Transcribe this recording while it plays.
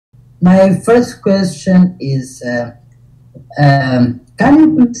My first question is, can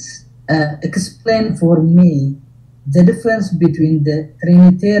you please explain for me the difference between the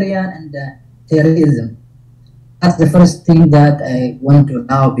Trinitarian and the Theism? That's the first thing that I want to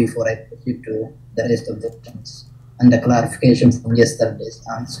know before I proceed to the rest of the things and the clarification from yesterday's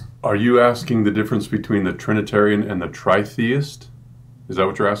answer. Are you asking the difference between the Trinitarian and the tritheist? Is that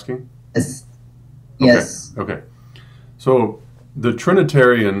what you're asking? Yes. Okay. Yes. Okay. So the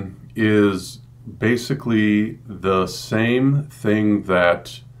Trinitarian is basically the same thing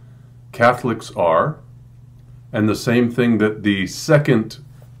that Catholics are, and the same thing that the second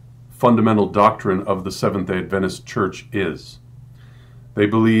fundamental doctrine of the Seventh-day Adventist Church is. They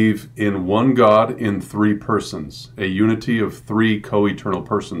believe in one God in three persons. A unity of three co-eternal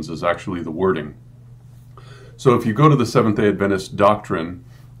persons is actually the wording. So if you go to the Seventh-day Adventist doctrine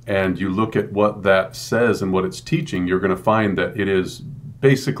and you look at what that says and what it's teaching, you're going to find that it is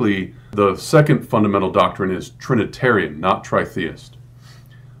basically the second fundamental doctrine is Trinitarian, not tritheist.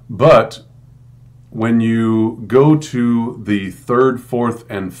 But when you go to the third, fourth,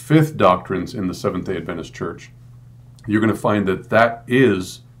 and fifth doctrines in the Seventh-day Adventist Church, you're going to find that that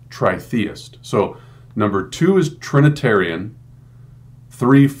is tritheist. So number 2 is Trinitarian,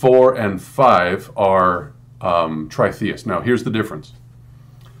 3, 4, and 5 are tritheist. Now here's the difference.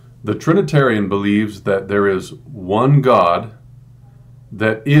 The Trinitarian believes that there is one God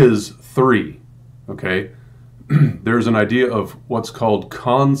that is three, okay? There's an idea of what's called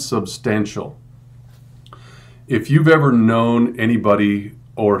consubstantial. If you've ever known anybody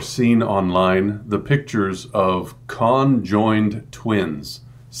or seen online the pictures of conjoined twins,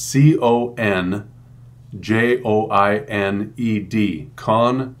 C-O-N-J-O-I-N-E-D,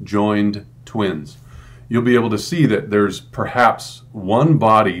 conjoined twins, you'll be able to see that there's perhaps one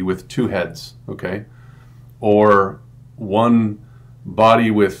body with two heads, okay? Or one body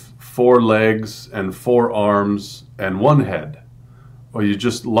with 4 legs and 4 arms and 1 head. Or you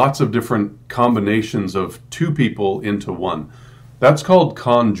just lots of different combinations of 2 people into one. That's called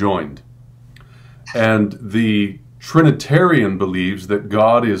conjoined. And the Trinitarian believes that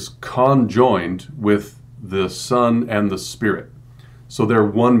God is conjoined with the Son and the Spirit. So they're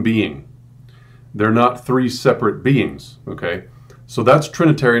one being. They're not 3 separate beings, okay? So that's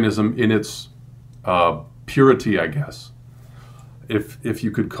Trinitarianism in its purity, I guess, if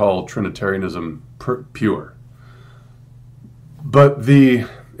you could call Trinitarianism pure. But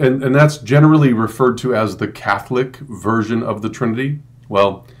and that's generally referred to as the Catholic version of the Trinity.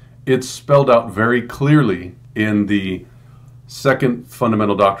 Well, it's spelled out very clearly in the second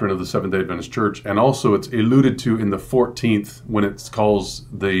fundamental doctrine of the Seventh-day Adventist Church, and also it's alluded to in the 14th when it calls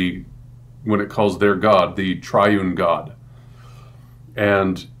their God the triune God.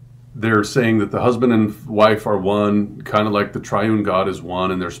 And they're saying that the husband and wife are one, kind of like the triune God is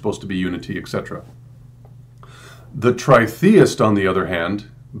one, and they're supposed to be unity, etc. The tritheist, on the other hand,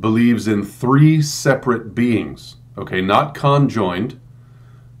 believes in 3 separate beings, okay, not conjoined,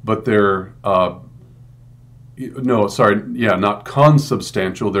 but they're, not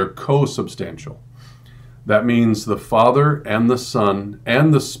consubstantial, they're co-substantial. That means the Father and the Son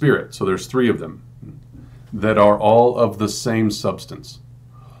and the Spirit, so there's 3 of them, that are all of the same substance.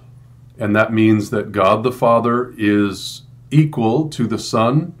 And that means that God the Father is equal to the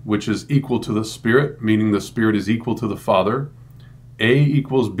Son, which is equal to the Spirit, meaning the Spirit is equal to the Father. A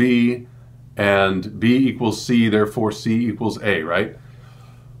equals B, and B equals C, therefore C equals A, right?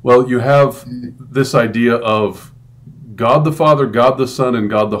 Well, you have this idea of God the Father, God the Son, and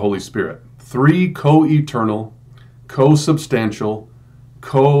God the Holy Spirit. 3 co-eternal, co-substantial,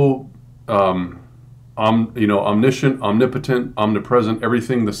 omniscient, omnipotent, omnipresent,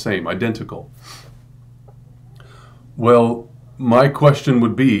 everything the same, identical. Well, my question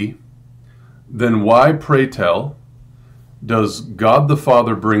would be, then why, pray tell, does God the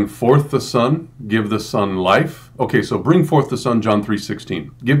Father bring forth the Son, give the Son life? Okay, so bring forth the Son, John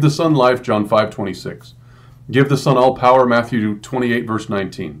 3:16. Give the Son life, John 5:26. Give the Son all power, Matthew 28, verse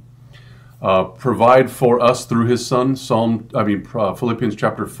 19. Provide for us through His Son, Philippians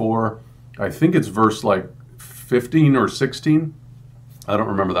chapter 4, I think it's verse like 15 or 16. I don't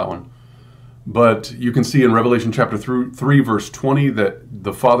remember that one. But you can see in Revelation chapter 3, verse 20, that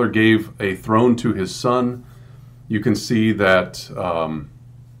the Father gave a throne to His Son. You can see that,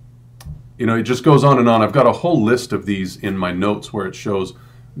 it just goes on and on. I've got a whole list of these in my notes where it shows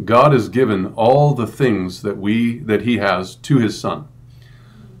God has given all the things that He has to His Son.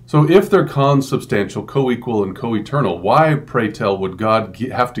 So if they're consubstantial, co-equal, and co-eternal, why, pray tell, would God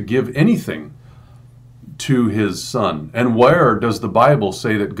have to give anything to His Son? And where does the Bible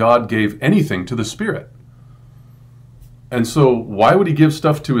say that God gave anything to the Spirit? And so why would he give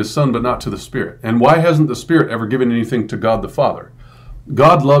stuff to his Son but not to the Spirit? And why hasn't the Spirit ever given anything to God the Father?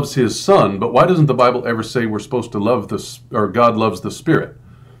 God loves his Son, but why doesn't the Bible ever say we're supposed to love or God loves the Spirit?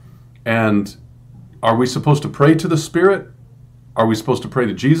 And are we supposed to pray to the Spirit? Are we supposed to pray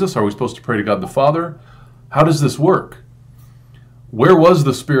to Jesus? Are we supposed to pray to God the Father? How does this work? Where was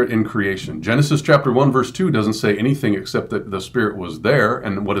the Spirit in creation? Genesis chapter 1 verse 2 doesn't say anything except that the Spirit was there.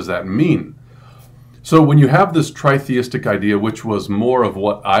 And what does that mean? So when you have this tritheistic idea, which was more of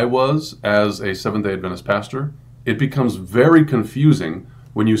what I was as a Seventh-day Adventist pastor, it becomes very confusing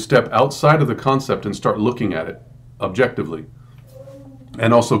when you step outside of the concept and start looking at it objectively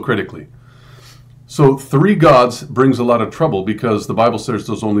and also critically. So three gods brings a lot of trouble because the Bible says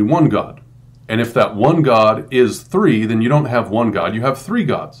there's only one God. And if that one God is three, then you don't have one God, you have three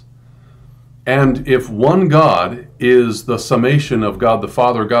gods. And if one God is the summation of God the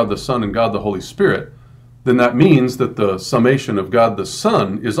Father, God the Son, and God the Holy Spirit, then that means that the summation of God the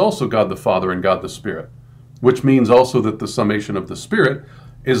Son is also God the Father and God the Spirit, which means also that the summation of the Spirit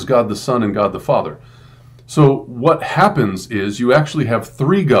is God the Son and God the Father. So what happens is you actually have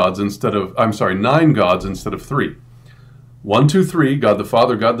nine gods instead of three. 1, 2, 3, God the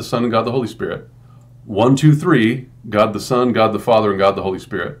Father, God the Son, and God the Holy Spirit. 1, 2, 3, God the Son, God the Father, and God the Holy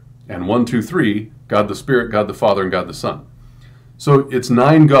Spirit. And 1, 2, 3, God the Spirit, God the Father, and God the Son. So it's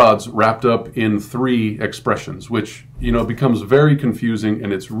 9 gods wrapped up in 3 expressions, which, becomes very confusing,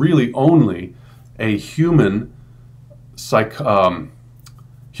 and it's really only a humanistic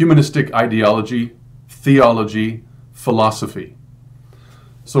ideology, theology, philosophy.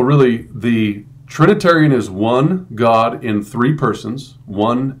 So really, the Trinitarian is one God in 3 persons,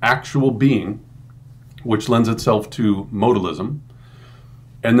 one actual being, which lends itself to modalism.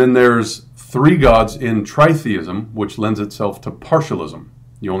 And then there's 3 gods in tritheism, which lends itself to partialism.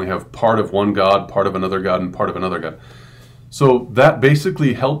 You only have part of one God, part of another God, and part of another God. So that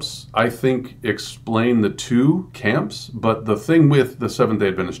basically helps, I think, explain the 2 camps. But the thing with the Seventh-day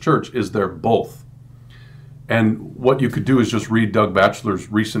Adventist Church is they're both. And what you could do is just read Doug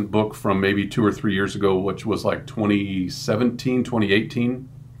Batchelor's recent book from maybe 2 or 3 years ago, which was like 2017, 2018.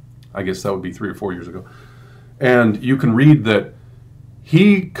 I guess that would be 3 or 4 years ago. And you can read that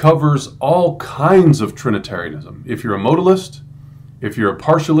he covers all kinds of Trinitarianism. If you're a modalist, if you're a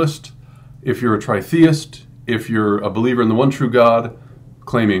partialist, if you're a tritheist, if you're a believer in the one true God,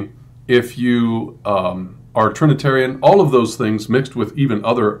 claiming, if you are Trinitarian, all of those things mixed with even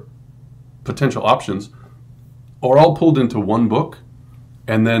other potential options are all pulled into one book.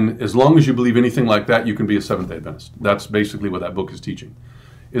 And then as long as you believe anything like that, you can be a Seventh-day Adventist. That's basically what that book is teaching.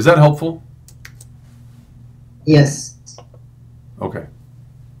 Is that helpful? Yes. Okay.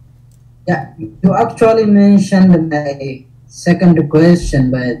 Yeah, you actually mentioned my second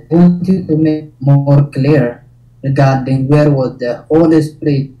question, but I want you to make more clear regarding where was the Holy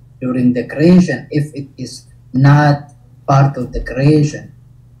Spirit during the creation, if it is not part of the creation.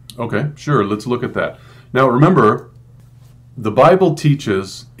 Okay, sure. Let's look at that. Now, remember, the Bible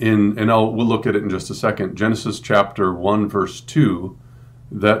teaches we'll look at it in just a second, Genesis chapter 1, verse 2,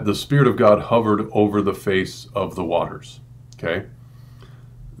 that the Spirit of God hovered over the face of the waters. Okay?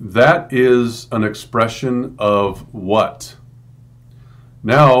 That is an expression of what?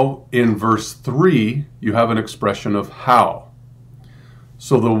 Now, in verse 3, you have an expression of how.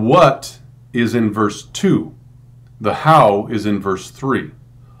 So the what is in verse 2. The how is in verse 3.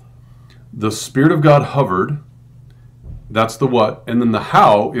 The Spirit of God hovered, that's the what, and then the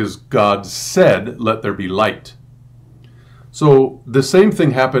how is God said, let there be light. So the same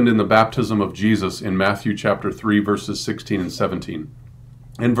thing happened in the baptism of Jesus in Matthew chapter 3, verses 16 and 17.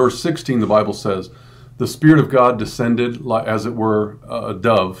 In verse 16, the Bible says, the Spirit of God descended, as it were, a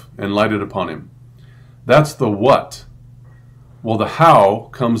dove, and lighted upon him. That's the what. Well, the how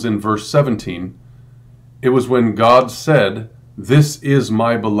comes in verse 17. It was when God said, this is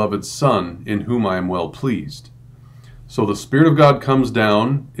my beloved Son, in whom I am well pleased. So the Spirit of God comes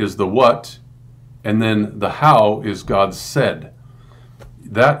down, is the what, and then the how is God said.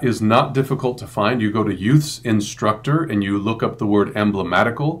 That is not difficult to find. You go to Youth's Instructor and you look up the word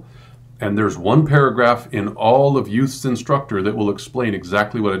emblematical, and there's one paragraph in all of Youth's Instructor that will explain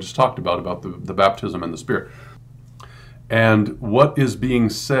exactly what I just talked about the baptism and the Spirit. And what is being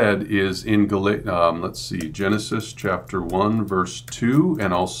said is in Genesis chapter 1, verse 2,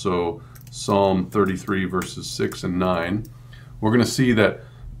 and also Psalm 33, verses 6 and 9. We're going to see that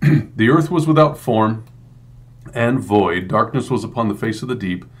the earth was without form and void. Darkness was upon the face of the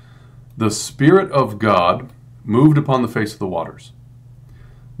deep. The Spirit of God moved upon the face of the waters.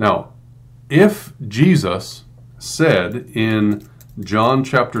 Now, if Jesus said in John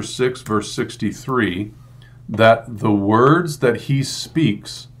chapter 6, verse 63, that the words that he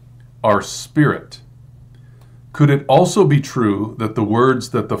speaks are spirit, could it also be true that the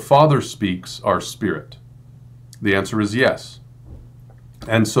words that the Father speaks are spirit? The answer is yes.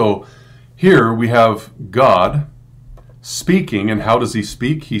 And so here we have God speaking, and how does he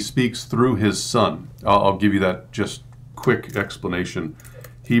speak? He speaks through his Son. I'll give you that just quick explanation.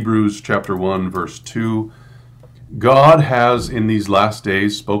 Hebrews chapter 1, verse 2. God has in these last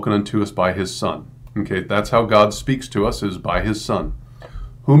days spoken unto us by his Son. Okay, that's how God speaks to us, is by his Son,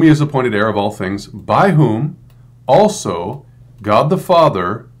 whom he has appointed heir of all things, by whom also God the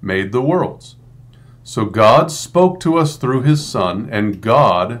Father made the worlds. So God spoke to us through his Son, and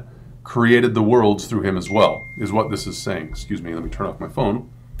God created the worlds through him as well, is what this is saying. Excuse me, let me turn off my phone.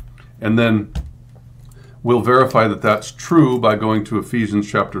 And then we'll verify that that's true by going to Ephesians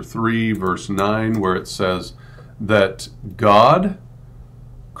chapter 3, verse 9, where it says that God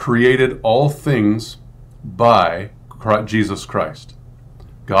created all things by Jesus Christ.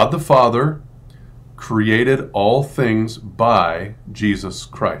 God the Father created all things by Jesus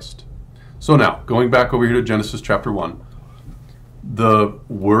Christ. So now, going back over here to Genesis chapter 1, the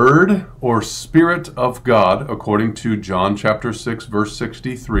Word or Spirit of God, according to John chapter 6, verse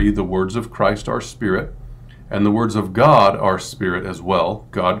 63, the words of Christ are spirit, and the words of God are spirit as well.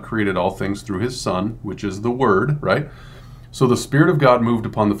 God created all things through his Son, which is the Word, right? So the Spirit of God moved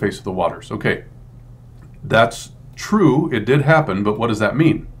upon the face of the waters. Okay, that's true, it did happen, but what does that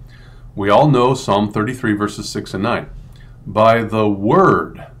mean? We all know Psalm 33, verses 6 and 9. By the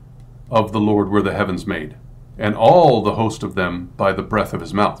word of the Lord were the heavens made, and all the host of them by the breath of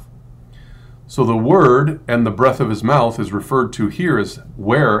his mouth. So the word and the breath of his mouth is referred to here as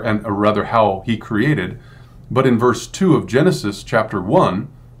where, and or rather how he created. But in verse 2 of Genesis chapter 1,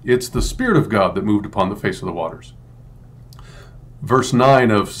 it's the Spirit of God that moved upon the face of the waters. Verse 9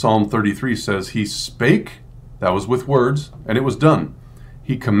 of Psalm 33 says, he spake, that was with words, and it was done.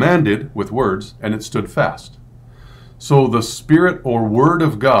 He commanded with words, and it stood fast. So the Spirit or Word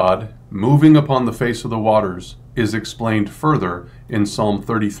of God moving upon the face of the waters is explained further in Psalm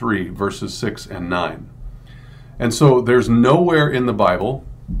 33, verses 6 and 9. And so there's nowhere in the Bible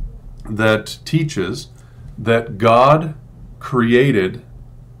that teaches that God created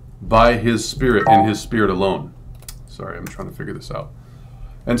by his Spirit and his Spirit alone. Sorry, I'm trying to figure this out.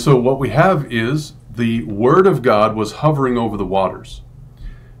 And so what we have is the Word of God was hovering over the waters.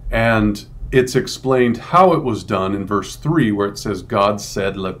 And it's explained how it was done in verse 3, where it says, God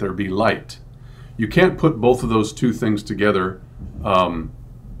said, let there be light. You can't put both of those two things together. I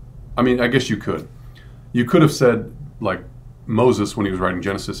mean, I guess you could. You could have said, like Moses when he was writing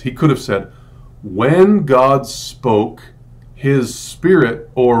Genesis, he could have said, when God spoke, his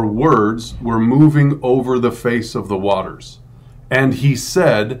Spirit or words were moving over the face of the waters. And he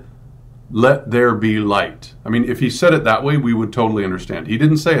said, let there be light. I mean, if he said it that way, we would totally understand. He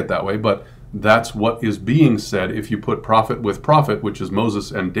didn't say it that way, but that's what is being said. If you put prophet with prophet, which is Moses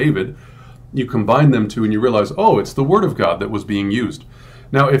and David, you combine them two and you realize, oh, it's the Word of God that was being used.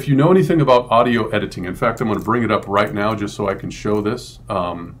 Now, if you know anything about audio editing, in fact, I'm going to bring it up right now just so I can show this.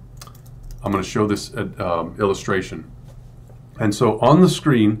 I'm going to show this illustration. And so on the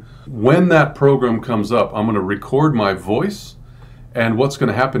screen, when that program comes up, I'm going to record my voice. And what's going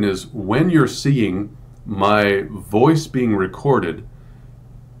to happen is when you're seeing my voice being recorded,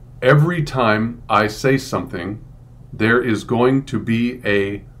 every time I say something, there is going to be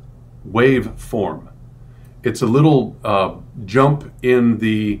a waveform. It's a little jump in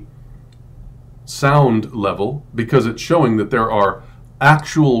the sound level because it's showing that there are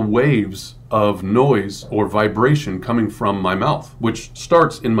actual waves of noise or vibration coming from my mouth, which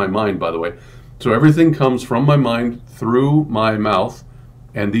starts in my mind, by the way. So everything comes from my mind through my mouth,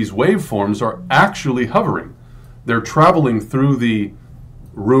 and these waveforms are actually hovering. They're traveling through the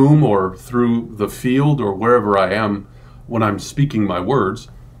room or through the field or wherever I am when I'm speaking my words,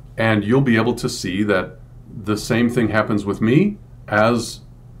 and you'll be able to see that the same thing happens with me as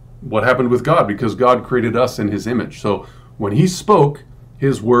what happened with God, because God created us in his image. So when he spoke,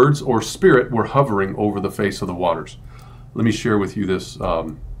 his words or spirit were hovering over the face of the waters. Let me share with you this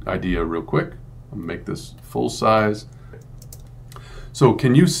idea real quick. I'll make this full size. So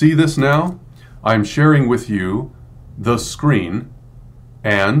can you see this now? I'm sharing with you the screen,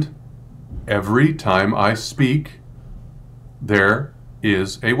 and every time I speak, there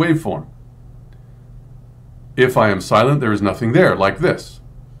is a waveform. If I am silent, there is nothing there, like this.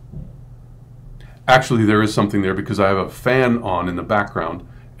 Actually, there is something there because I have a fan on in the background,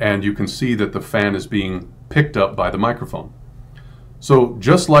 and you can see that the fan is being picked up by the microphone. So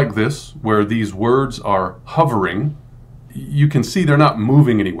just like this, where these words are hovering, you can see they're not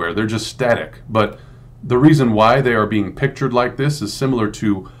moving anywhere, they're just static. But the reason why they are being pictured like this is similar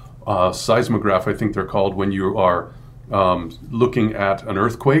to seismograph, I think they're called, when you are looking at an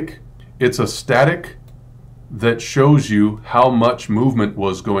earthquake. It's a static that shows you how much movement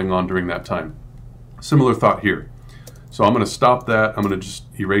was going on during that time. Similar thought here. So I'm going to stop that. I'm going to just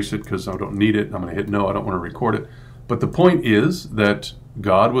erase it because I don't need it. I'm going to hit no. I don't want to record it. But the point is that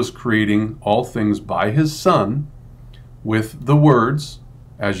God was creating all things by his Son with the words,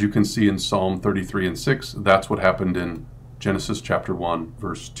 as you can see in Psalm 33 and 6. That's what happened in Genesis chapter 1,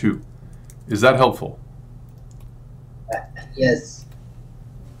 verse 2. Is that helpful? Yes.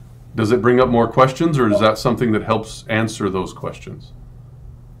 Does it bring up more questions, or is that something that helps answer those questions?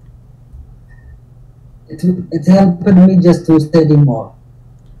 It helped me just to study more.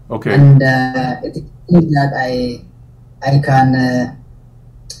 Okay. And it means that I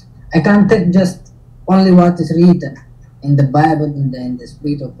can take just only what is written in the Bible and in the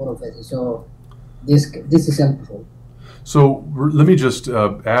spirit of prophecy. So this is helpful. So let me just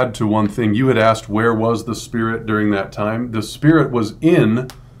add to one thing. You had asked where was the Spirit during that time. The Spirit was in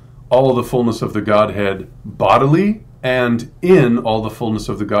all the fullness of the Godhead bodily, and in all the fullness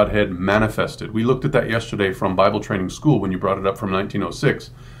of the Godhead manifested. We looked at that yesterday from Bible Training School when you brought it up from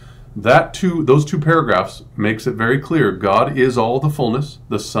 1906. Those two paragraphs makes it very clear. God is all the fullness,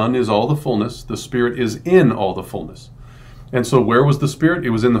 the Son is all the fullness, the Spirit is in all the fullness. And so where was the Spirit?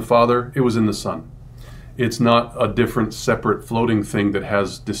 It was in the Father, it was in the Son. It's not a different, separate, floating thing that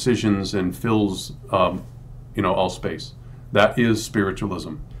has decisions and fills, all space. That is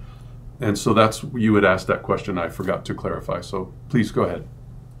spiritualism. And so that's, you had asked that question, I forgot to clarify. So please go ahead.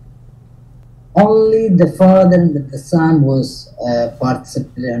 Only the Father and the Son was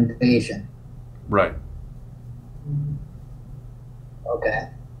participated in the creation. Right. Okay.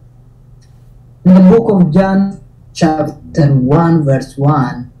 In the book of John, chapter 1, verse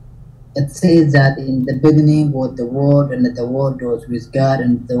 1, it says that in the beginning was the Word, and the Word was with God,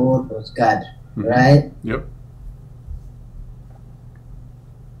 and the Word was God. Mm-hmm. Right? Yep.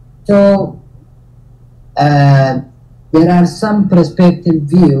 So, there are some perspective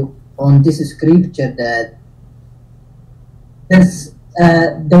view on this scripture that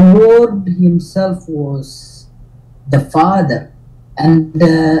the Word himself was the Father, and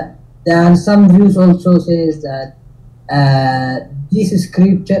there are some views also says that this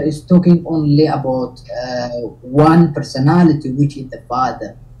scripture is talking only about one personality, which is the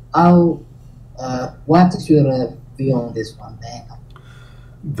Father. What is your view on this one, man?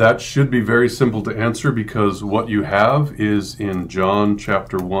 That should be very simple to answer, because what you have is in John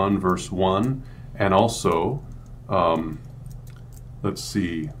chapter 1 verse 1, and also let's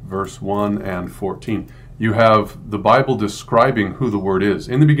see, verse 1 and 14. You have the Bible describing who the Word is.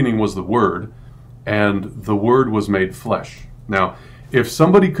 In the beginning was the Word, and the Word was made flesh. Now, if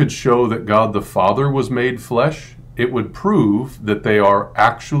somebody could show that God the Father was made flesh, it would prove that they are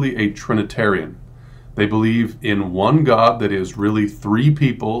actually a Trinitarian. They believe in one God that is really three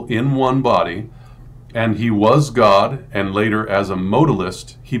people in one body, and he was God, and later as a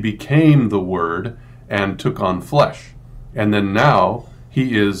modalist, he became the Word and took on flesh. And then now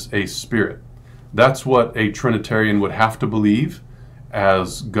he is a spirit. That's what a Trinitarian would have to believe,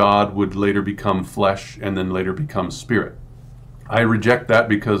 as God would later become flesh and then later become spirit. I reject that,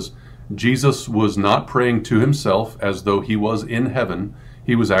 because Jesus was not praying to himself as though he was in heaven.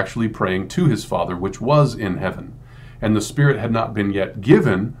 He was actually praying to his Father, which was in heaven. And the Spirit had not been yet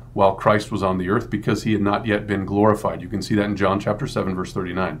given while Christ was on the earth, because he had not yet been glorified. You can see that in John chapter 7, verse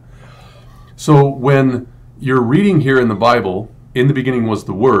 39. So when you're reading here in the Bible, in the beginning was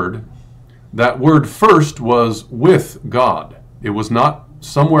the Word, that word first was with God. It was not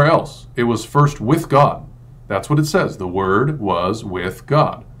somewhere else. It was first with God. That's what it says. The Word was with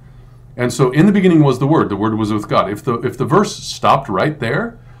God. And so in the beginning was the Word was with God. If the verse stopped right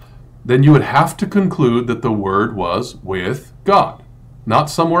there, then you would have to conclude that the Word was with God, not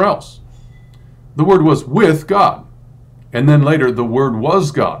somewhere else. The Word was with God. And then later the Word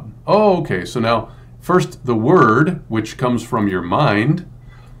was God. Oh, okay, so now first the Word, which comes from your mind,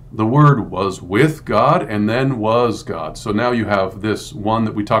 the Word was with God and then was God. So now you have this one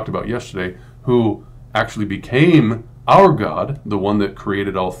that we talked about yesterday, who actually became our God, the one that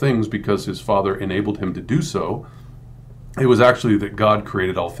created all things because his Father enabled him to do so. It was actually that God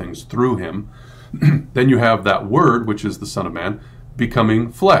created all things through him. Then you have that Word, which is the Son of Man,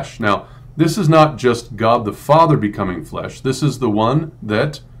 becoming flesh. Now, this is not just God the Father becoming flesh. This is the one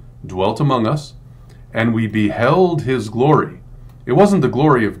that dwelt among us, and we beheld his glory. It wasn't the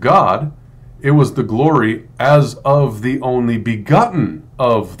glory of God. It was the glory as of the only begotten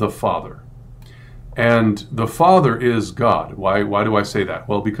of the Father. And the Father is God. Why do I say that?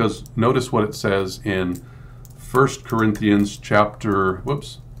 Well, because notice what it says in 1 Corinthians chapter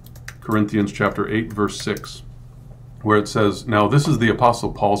 8, verse 6, where it says, now this is the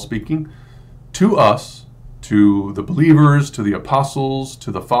Apostle Paul speaking, to us, to the believers, to the apostles, to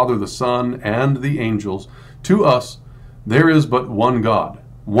the Father, the Son, and the angels, to us, there is but one God,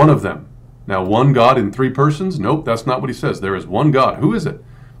 one of them. Now, one God in three persons? Nope, that's not what he says. There is one God. Who is it?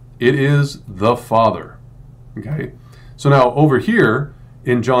 It is the Father. Okay? So now over here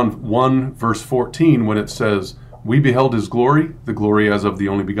in John 1, verse 14, when it says, we beheld his glory, the glory as of the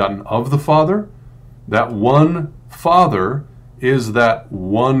only begotten of the Father, that one Father is that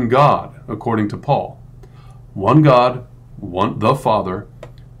one God, according to Paul. One God, the Father,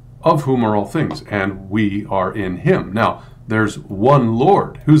 of whom are all things, and we are in him. Now, there's one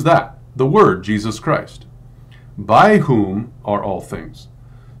Lord. Who's that? The Word, Jesus Christ, by whom are all things.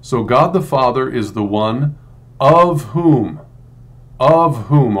 So God the Father is the one of whom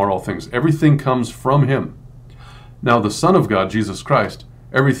are all things. Everything comes from him. Now the Son of God, Jesus Christ,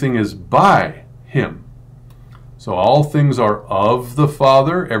 everything is by him. So all things are of the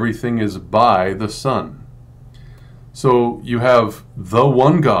Father, everything is by the Son. So you have the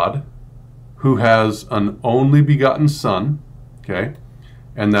one God who has an only begotten Son, okay?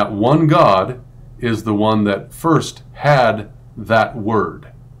 And that one God is the one that first had that Word.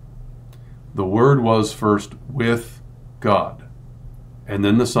 The Word was first with God. And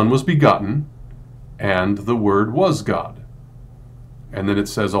then the Son was begotten, and the Word was God. And then it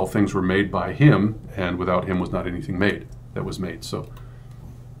says all things were made by him, and without him was not anything made that was made. So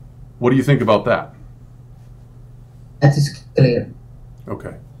what do you think about that? That is clear.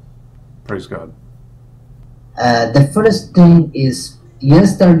 Okay. Praise God. The first thing is,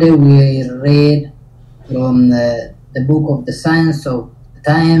 yesterday we read from the book of the Science of the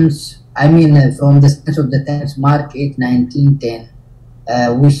Times, from the Science of the Times, Mark 8:19-10.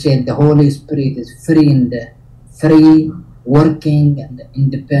 We said the Holy Spirit is free, working, and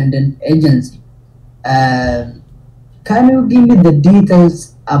independent agency. Can you give me the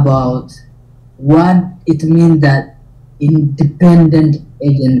details about what it means that independent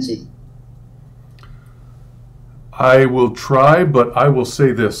agency? I will try, but I will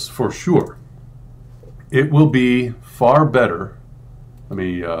say this for sure. It will be far better. Let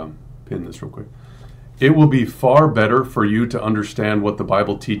me pin this real quick. It will be far better for you to understand what the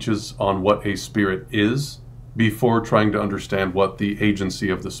Bible teaches on what a spirit is before trying to understand what the agency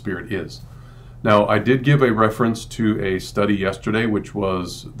of the Spirit is. Now, I did give a reference to a study yesterday, which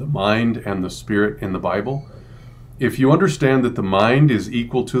was the mind and the spirit in the Bible. If you understand that the mind is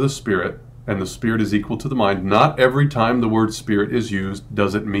equal to the spirit and the spirit is equal to the mind, not every time the word spirit is used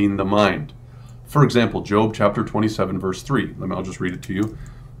does it mean the mind. For example, Job chapter 27, verse 3. I'll just read it to you.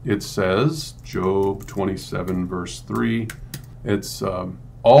 It says, Job 27, verse 3, it's,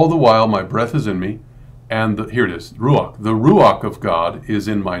 all the while my breath is in me, and here it is, Ruach. The Ruach of God is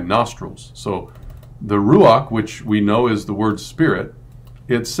in my nostrils. So the Ruach, which we know is the word spirit,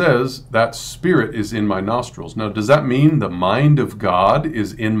 it says that spirit is in my nostrils. Now, does that mean the mind of God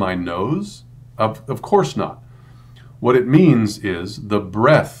is in my nose? Of course not. What it means is the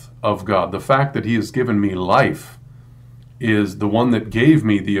breath of God, the fact that he has given me life, is the one that gave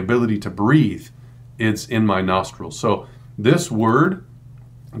me the ability to breathe. It's in my nostrils. So this word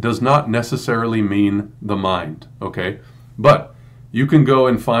does not necessarily mean the mind, okay? But you can go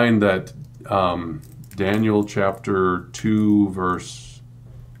and find that Daniel chapter 2, verse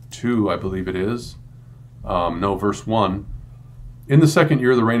 2, I believe it is. Verse 1. In the second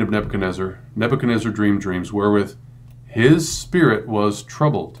year of the reign of Nebuchadnezzar, Nebuchadnezzar dreamed dreams wherewith his spirit was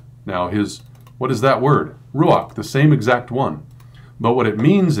troubled. Now, what is that word? Ruach, the same exact one. But what it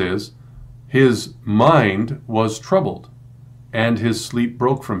means is his mind was troubled and his sleep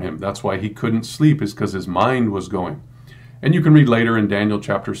broke from him. That's why he couldn't sleep, is because his mind was going. And you can read later in Daniel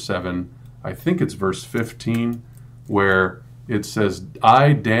chapter 7, I think it's verse 15, where it says,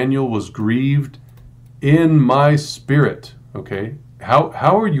 I, Daniel, was grieved in my spirit. Okay? How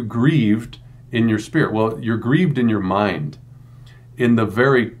are you grieved in your spirit? Well, you're grieved in your mind, in the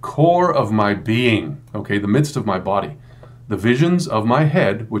very core of my being, okay, the midst of my body. The visions of my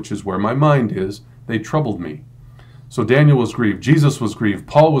head, which is where my mind is, they troubled me. So Daniel was grieved, Jesus was grieved,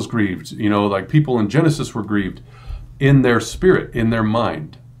 Paul was grieved, like people in Genesis were grieved in their spirit, in their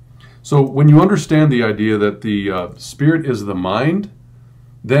mind. So when you understand the idea that the spirit is the mind,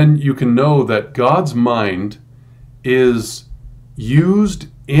 then you can know that God's mind is used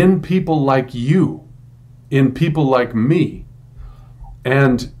in people like you, in people like me.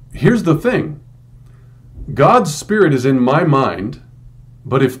 And here's the thing. God's spirit is in my mind,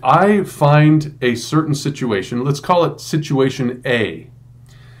 But if I find a certain situation, let's call it situation A.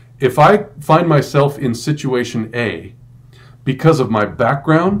 If I find myself in situation A because of my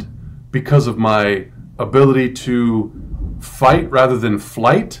background, because of my ability to fight rather than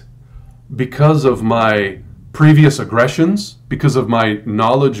flight, because of my previous aggressions, because of my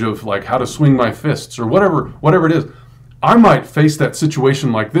knowledge of like how to swing my fists or whatever it is, I might face that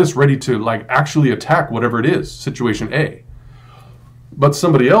situation like this, ready to like actually attack whatever it is, situation A. But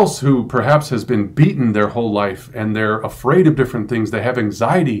somebody else who perhaps has been beaten their whole life and they're afraid of different things, they have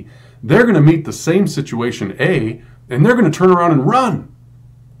anxiety, they're going to meet the same situation A and they're going to turn around and run.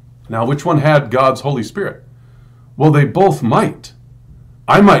 Now, which one had God's Holy Spirit? Well, they both might.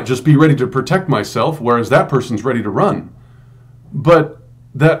 I might just be ready to protect myself, whereas that person's ready to run. But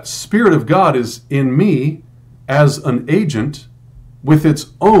that Spirit of God is in me as an agent with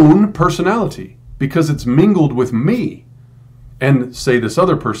its own personality because it's mingled with me. And say this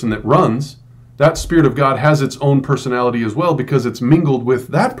other person that runs, that Spirit of God has its own personality as well because it's mingled with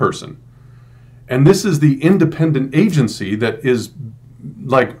that person. And this is the independent agency that is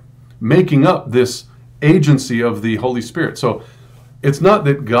like making up this agency of the Holy Spirit. So it's not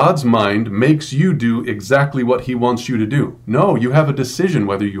that God's mind makes you do exactly what he wants you to do. No, you have a decision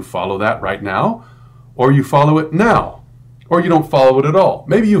whether you follow that right now or you follow it now or you don't follow it at all.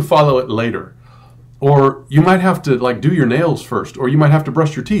 Maybe you follow it later. Or you might have to like do your nails first, or you might have to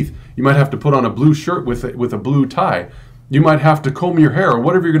brush your teeth. You might have to put on a blue shirt with a blue tie. You might have to comb your hair or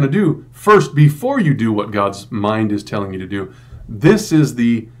whatever you're going to do first before you do what God's mind is telling you to do. This is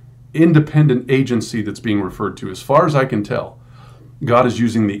the independent agency that's being referred to. As far as I can tell, God is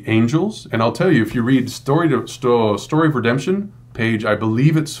using the angels. And I'll tell you, if you read Story of Redemption, page, I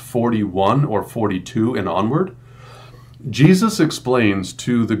believe it's 41 or 42 and onward, Jesus explains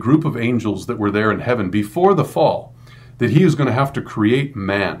to the group of angels that were there in heaven before the fall that he is going to have to create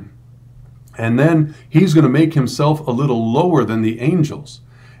man. And then he's going to make himself a little lower than the angels.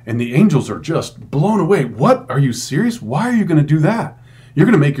 And the angels are just blown away. What? Are you serious? Why are you going to do that? You're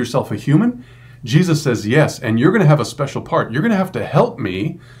going to make yourself a human? Jesus says, yes, and you're going to have a special part. You're going to have to help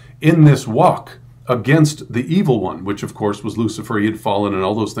me in this walk against the evil one, which of course was Lucifer. He had fallen and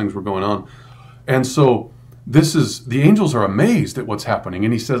all those things were going on. And so the angels are amazed at what's happening.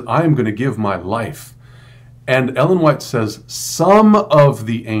 And he says, I am going to give my life. And Ellen White says, some of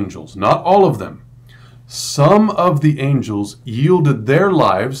the angels, not all of them, some of the angels yielded their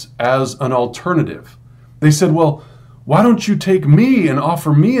lives as an alternative. They said, well, why don't you take me and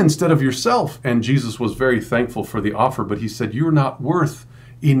offer me instead of yourself? And Jesus was very thankful for the offer, but he said, you're not worth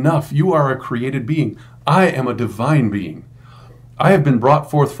enough. You are a created being. I am a divine being. I have been brought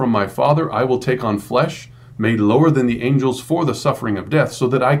forth from my Father. I will take on flesh, made lower than the angels for the suffering of death, so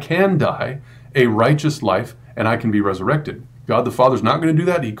that I can die a righteous life and I can be resurrected. God the Father's not going to do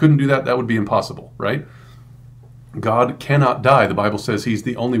that. He couldn't do that. That would be impossible, right? God cannot die. The Bible says he's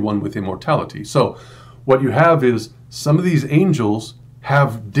the only one with immortality. So what you have is some of these angels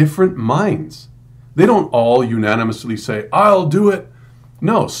have different minds. They don't all unanimously say, I'll do it.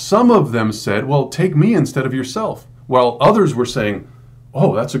 No, some of them said, well, take me instead of yourself. While others were saying,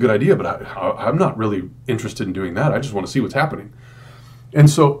 oh, that's a good idea, but I'm not really interested in doing that. I just want to see what's happening. And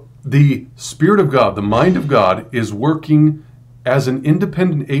so the Spirit of God, the mind of God, is working as an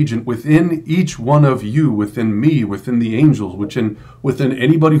independent agent within each one of you, within me, within the angels, within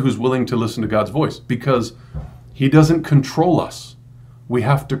anybody who's willing to listen to God's voice, because he doesn't control us. We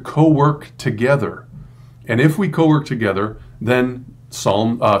have to co-work together. And if we co-work together, then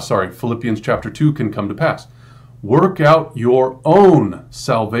Philippians chapter 2 can come to pass. Work out your own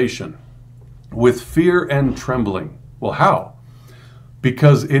salvation with fear and trembling. Well, how?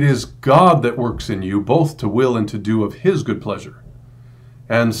 Because it is God that works in you both to will and to do of his good pleasure.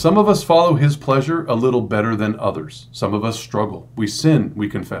 And some of us follow his pleasure a little better than others. Some of us struggle. We sin, we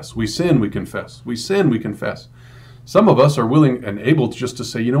confess. We sin, we confess. We sin, we confess. Some of us are willing and able just to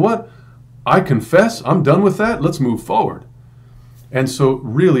say, you know what? I confess, I'm done with that, let's move forward. And so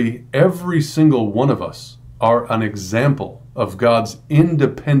really, every single one of us are an example of God's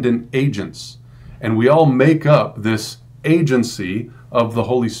independent agents. And we all make up this agency of the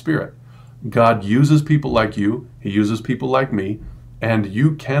Holy Spirit. God uses people like you, he uses people like me, and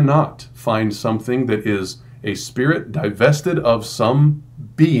you cannot find something that is a spirit divested of some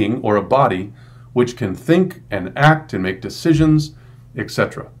being or a body which can think and act and make decisions,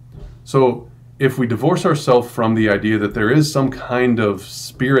 etc. So if we divorce ourselves from the idea that there is some kind of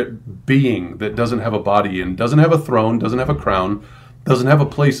spirit being that doesn't have a body and doesn't have a throne, doesn't have a crown, doesn't have a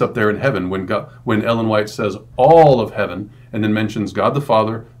place up there in heaven, when Ellen White says all of heaven and then mentions God the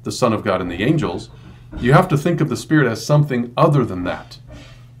Father, the Son of God, and the angels, You have to think of the Spirit as something other than that.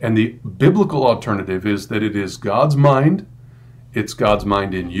 And the biblical alternative is that it is God's mind, it's God's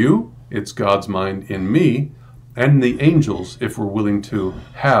mind in you, it's God's mind in me, and the angels, if we're willing to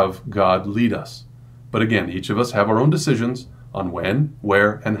have God lead us. But again, each of us have our own decisions on when,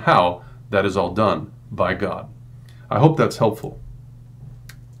 where, and how that is all done by God. I hope that's helpful.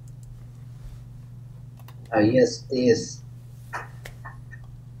 Yes, it is.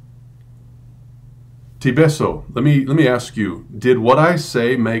 Tibesso, let me ask you, did what I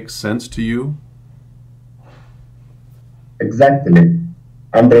say make sense to you? Exactly,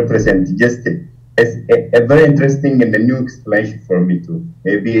 100%. Just it's a very interesting and a new explanation for me too.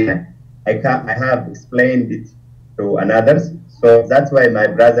 Maybe I have explained it to others, so that's why my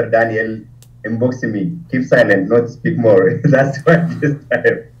brother Daniel inboxed me, keep silent, not speak more. That's why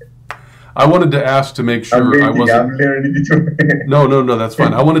I wanted to ask to make sure I'm learning too. No, that's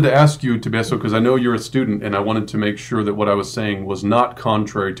fine. I wanted to ask you, Tibesso, because I know you're a student, and I wanted to make sure that what I was saying was not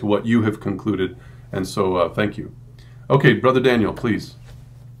contrary to what you have concluded, and so thank you. Okay, Brother Daniel, please.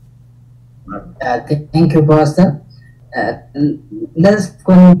 Thank you, Pastor. Let's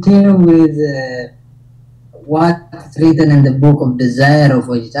continue with what's written in the book of Desire of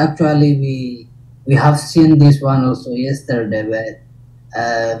Ages. Actually, we have seen this one also yesterday,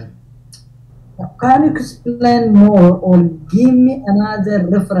 but can you explain more or give me another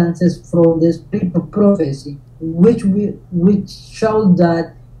references from the Spirit of prophecy which show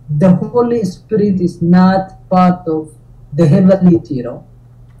that the Holy Spirit is not part of the heavenly hero?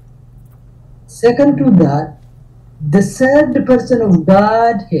 Second to that, the third person of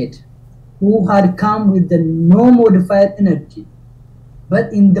Godhead who had come with the no modified energy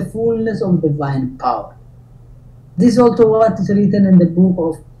but in the fullness of divine power. This is also what is written in the book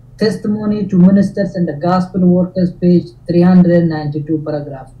of Testimony to Ministers and the Gospel Workers, page 392,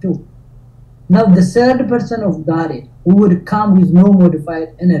 paragraph 2. Now, the third person of Godhead who would come with no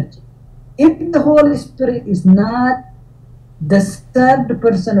modified energy. If the Holy Spirit is not the third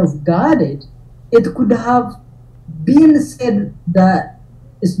person of Godhead, it could have been said that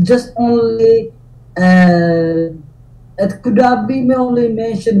it's just only, it could have been only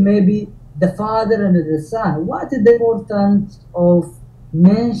mentioned maybe the Father and the Son. What is the importance of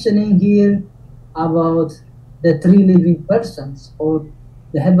mentioning here about the three living persons or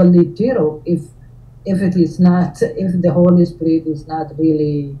the heavenly hero if it is not, if the Holy Spirit is not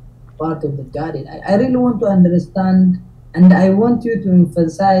really part of the Godhead? I really want to understand, and I want you to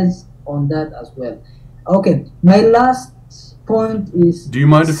emphasize on that as well. Okay, my last point is, do you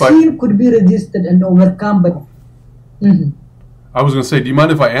mind if sin could be resisted and overcome by I was going to say, do you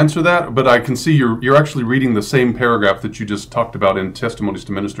mind if I answer that? But I can see you're actually reading the same paragraph that you just talked about in Testimonies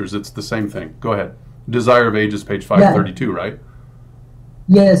to Ministers. It's the same thing. Go ahead. Desire of Ages, page 532, right?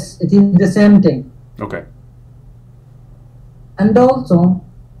 Yes, it is the same thing. Okay. And also,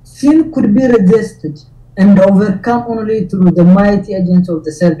 sin could be resisted and overcome only through the mighty agents of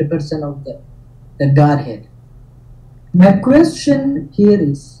the third person of the Godhead. My question here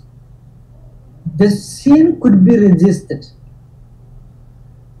is, the sin could be resisted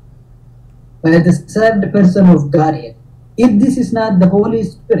by the third person of Godhead. If this is not the Holy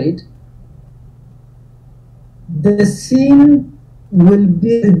Spirit, the sin will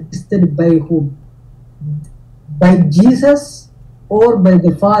be resisted by whom? By Jesus or by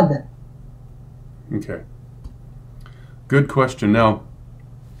the Father? Okay. Good question. Now,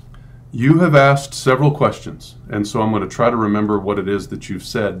 you have asked several questions, and so I'm going to try to remember what it is that you've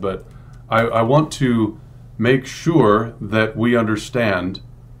said, but I want to make sure that we understand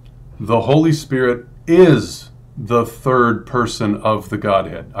the Holy Spirit is the third person of the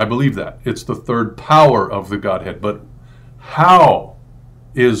Godhead. I believe that. It's the third power of the Godhead. But how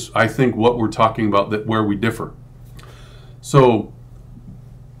is, I think, what we're talking about, that where we differ. So,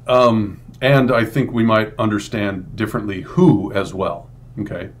 and I think we might understand differently who as well.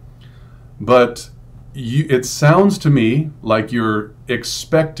 Okay? But it sounds to me like you're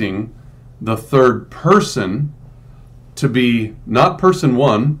expecting the third person to be not person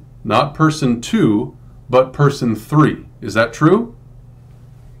one, not person two, but person three. Is that true?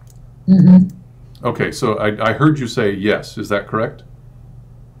 Mm-hmm. Okay, so I heard you say yes. Is that correct?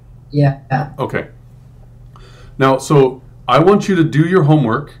 Yeah. Okay. Now, so I want you to do your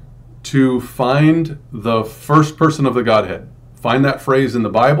homework to find the first person of the Godhead. Find that phrase in the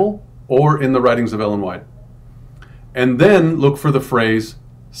Bible or in the writings of Ellen White. And then look for the phrase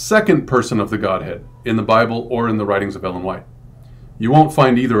second person of the Godhead in the Bible or in the writings of Ellen White. You won't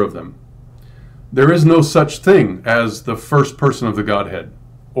find either of them. There is no such thing as the first person of the Godhead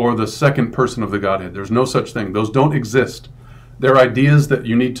or the second person of the Godhead. There's no such thing. Those don't exist. They're ideas that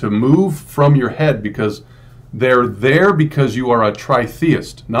you need to move from your head because they're there because you are a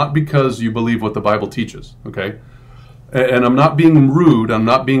tritheist, not because you believe what the Bible teaches, okay? And I'm not being rude, I'm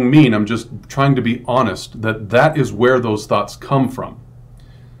not being mean, I'm just trying to be honest that that is where those thoughts come from.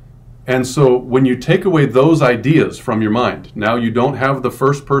 And so when you take away those ideas from your mind, now you don't have the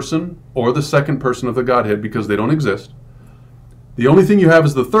first person or the second person of the Godhead because they don't exist. The only thing you have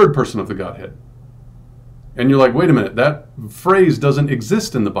is the third person of the Godhead. And you're like, wait a minute, that phrase doesn't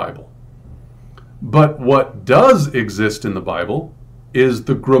exist in the Bible. But what does exist in the Bible is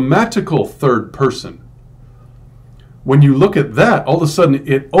the grammatical third person. When you look at that, all of a sudden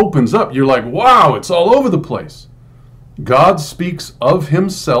it opens up. You're like, wow, it's all over the place. God speaks of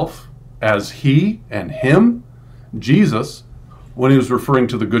himself as he and him. Jesus, when he was referring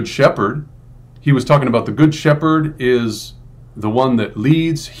to the Good Shepherd, he was talking about the Good Shepherd is the one that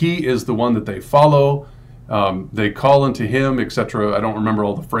leads. He is the one that they follow. They call unto him, etc. I don't remember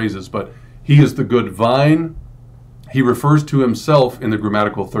all the phrases, but he is the good vine. He refers to himself in the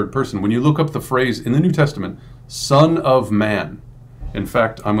grammatical third person. When you look up the phrase in the New Testament, Son of Man. In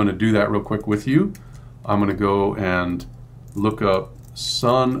fact, I'm going to do that real quick with you. I'm going to go and look up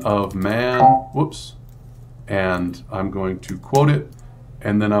Son of Man. Whoops. And I'm going to quote it.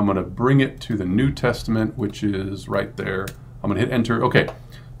 And then I'm going to bring it to the New Testament, which is right there. I'm going to hit enter. Okay.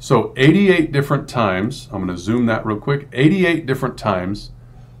 So 88 different times. I'm going to zoom that real quick. 88 different times,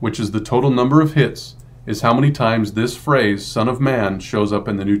 which is the total number of hits, is how many times this phrase, Son of Man, shows up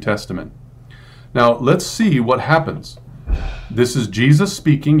in the New Testament. Now, let's see what happens. This is Jesus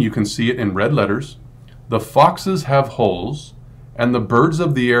speaking. You can see it in red letters. The foxes have holes, and the birds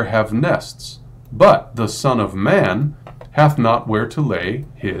of the air have nests, but the Son of Man hath not where to lay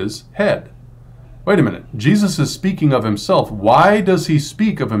his head. Wait a minute. Jesus is speaking of himself. Why does he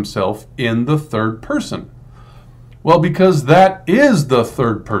speak of himself in the third person? Well, because that is the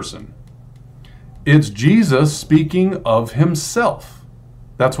third person. It's Jesus speaking of himself.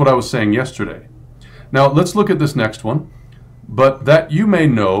 That's what I was saying yesterday. Now, let's look at this next one. But that you may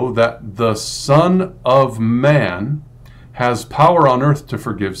know that the Son of Man has power on earth to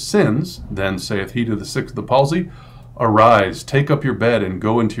forgive sins, then saith he to the sick of the palsy, arise, take up your bed, and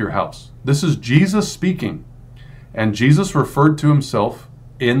go into your house. This is Jesus speaking. And Jesus referred to himself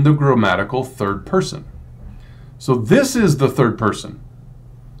in the grammatical third person. So this is the third person.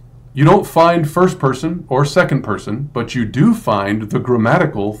 You don't find first person or second person, but you do find the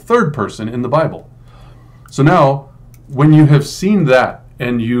grammatical third person in the Bible. So now, when you have seen that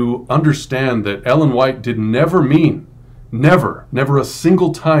and you understand that Ellen White did never mean, never a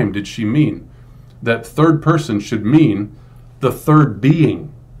single time did she mean that third person should mean the third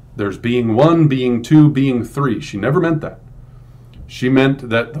being. There's being one, being two, being three. She never meant that. She meant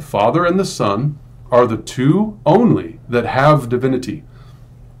that the Father and the Son are the two only that have divinity.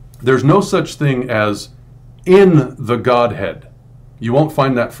 There's no such thing as in the Godhead. You won't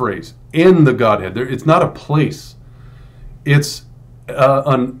find that phrase, in the Godhead. It's not a place. It's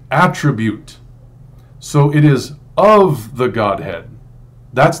an attribute. So it is of the Godhead.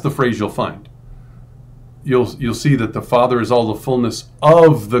 That's the phrase you'll find. You'll see that the Father is all the fullness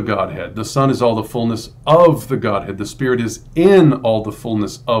of the Godhead. The Son is all the fullness of the Godhead. The Spirit is in all the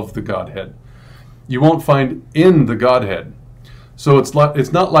fullness of the Godhead. You won't find in the Godhead. So it's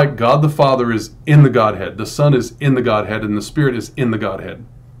not like God the Father is in the Godhead, the Son is in the Godhead, and the Spirit is in the Godhead.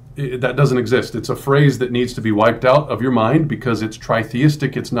 That doesn't exist. It's a phrase that needs to be wiped out of your mind because it's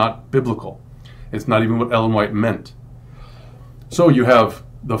tritheistic, it's not biblical. It's not even what Ellen White meant. So you have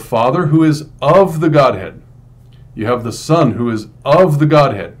the Father who is of the Godhead. You have the Son who is of the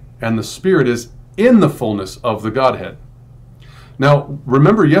Godhead, and the Spirit is in the fullness of the Godhead. Now,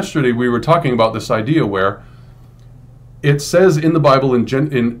 remember yesterday we were talking about this idea where it says in the Bible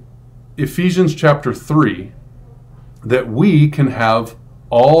in Ephesians chapter 3 that we can have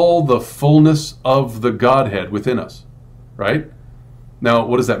all the fullness of the Godhead within us, right? Now,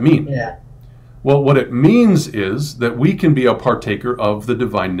 what does that mean? Yeah. Well, what it means is that we can be a partaker of the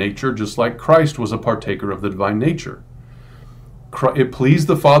divine nature, just like Christ was a partaker of the divine nature. It pleased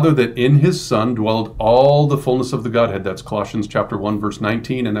the Father that in his Son dwelled all the fullness of the Godhead. That's Colossians chapter 1, verse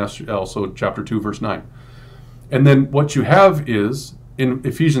 19, and that's also chapter 2, verse 9. And then what you have is, in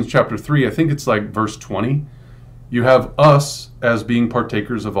Ephesians chapter 3, I think it's like verse 20, you have us as being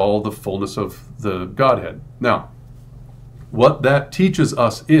partakers of all the fullness of the Godhead. Now, what that teaches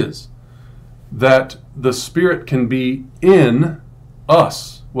us is that the Spirit can be in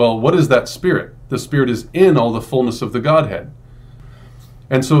us. Well, what is that Spirit? The Spirit is in all the fullness of the Godhead.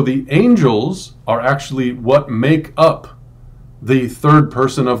 And so the angels are actually what make up the third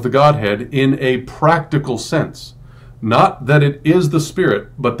person of the Godhead in a practical sense. Not that it is the Spirit,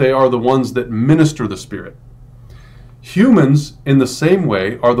 but they are the ones that minister the Spirit. Humans, in the same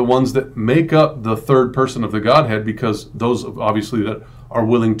way, are the ones that make up the third person of the Godhead, because those obviously that are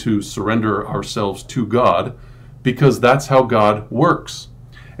willing to surrender ourselves to God, because that's how God works.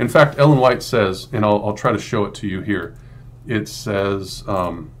 In fact, Ellen White says, and I'll try to show it to you here. It says,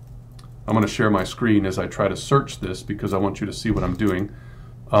 I'm going to share my screen as I try to search this because I want you to see what I'm doing.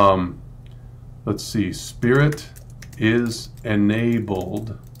 Let's see, Spirit is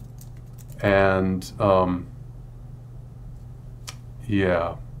enabled, and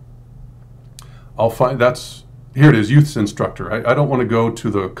yeah, I'll find, that's, here it is, Youth's Instructor. I don't want to go to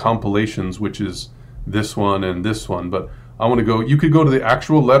the compilations, which is this one and this one, but I want to go, you could go to the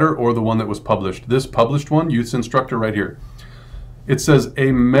actual letter or the one that was published. This published one, Youth's Instructor, right here. It says,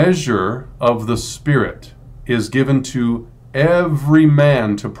 a measure of the Spirit is given to every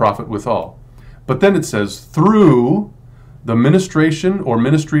man to profit withal. But then it says, through the ministration or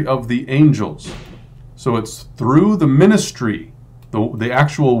ministry of the angels. So it's through the ministry, the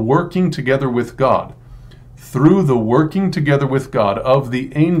actual working together with God. Through the working together with God of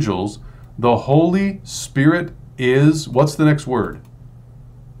the angels, the Holy Spirit is, what's the next word?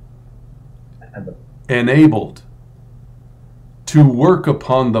 Enabled to work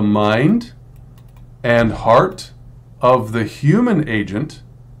upon the mind and heart of the human agent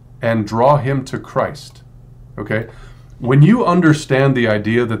and draw him to Christ. Okay? When you understand the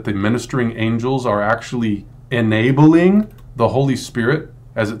idea that the ministering angels are actually enabling the Holy Spirit,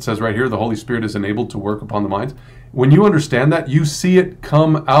 as it says right here, the Holy Spirit is enabled to work upon the minds. When you understand that, you see it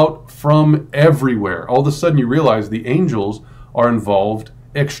come out from everywhere. All of a sudden you realize the angels are involved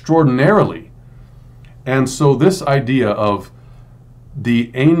extraordinarily. And so this idea of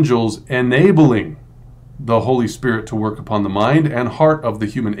the angels enabling the Holy Spirit to work upon the mind and heart of the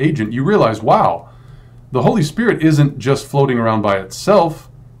human agent, you realize, wow, the Holy Spirit isn't just floating around by itself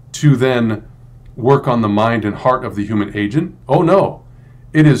to then work on the mind and heart of the human agent. Oh no,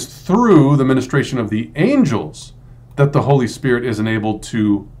 it is through the ministration of the angels that the Holy Spirit is enabled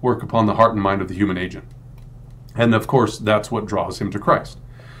to work upon the heart and mind of the human agent. And of course, that's what draws him to Christ.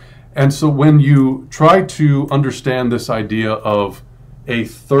 And so when you try to understand this idea of a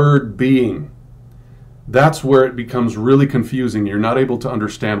third being, that's where it becomes really confusing. You're not able to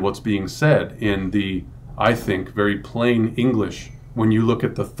understand what's being said in the, I think, very plain English when you look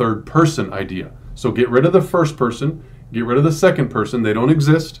at the third person idea. So get rid of the first person, get rid of the second person. They don't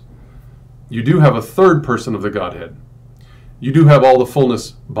exist. You do have a third person of the Godhead. You do have all the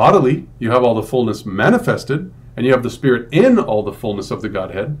fullness bodily. You have all the fullness manifested, and you have the Spirit in all the fullness of the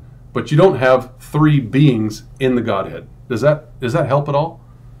Godhead, but you don't have three beings in the Godhead. Does that help at all?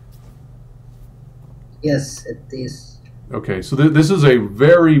 Yes, it is. Okay, so this is a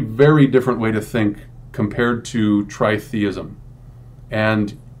very, very different way to think compared to tritheism.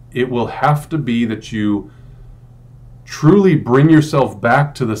 And it will have to be that you truly bring yourself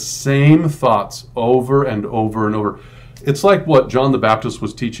back to the same thoughts over and over and over. It's like what John the Baptist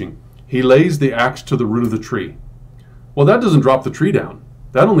was teaching. He lays the axe to the root of the tree. Well, that doesn't drop the tree down.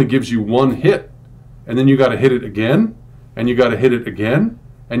 That only gives you one hit. And then you got to hit it again, and you got to hit it again,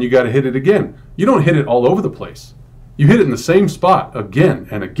 and you got to hit it again. You don't hit it all over the place. You hit it in the same spot again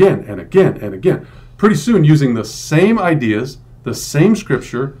and again and again and again. Pretty soon, using the same ideas, the same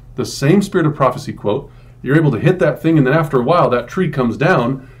scripture, the same spirit of prophecy quote, you're able to hit that thing, and then after a while, that tree comes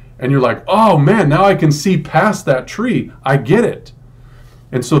down, and you're like, oh man, now I can see past that tree. I get it.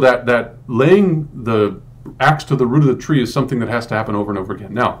 And so that laying the axe to the root of the tree is something that has to happen over and over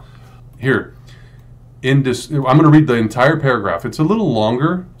again. Now, here, I'm going to read the entire paragraph. It's a little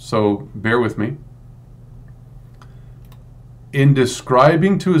longer, so bear with me. In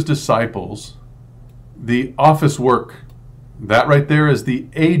describing to his disciples the office work, that right there is the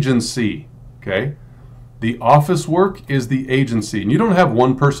agency, okay? The office work is the agency. And you don't have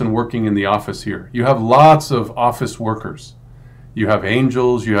one person working in the office here. You have lots of office workers. You have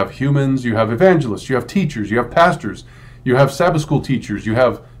angels, you have humans, you have evangelists, you have teachers, you have pastors, you have Sabbath school teachers, you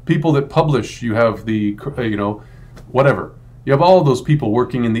have people that publish, you have the, whatever. You have all of those people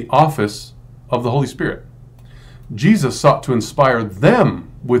working in the office of the Holy Spirit. Jesus sought to inspire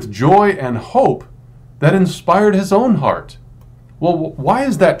them with joy and hope that inspired his own heart. Well, why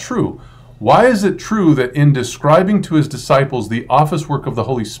is that true? Why is it true that in describing to his disciples the office work of the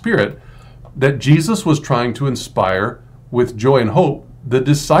Holy Spirit, that Jesus was trying to inspire with joy and hope the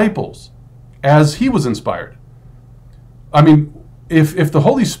disciples as he was inspired? I mean, if the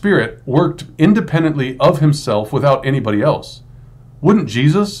Holy Spirit worked independently of himself without anybody else, wouldn't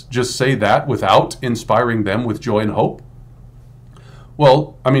Jesus just say that without inspiring them with joy and hope?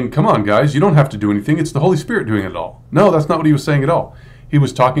 Well, I mean, come on, guys. You don't have to do anything. It's the Holy Spirit doing it all. No, that's not what he was saying at all. He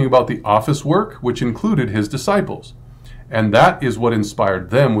was talking about the office work, which included his disciples. And that is what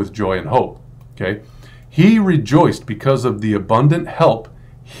inspired them with joy and hope. Okay? He rejoiced because of the abundant help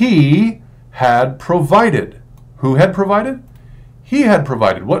he had provided. Who had provided? He had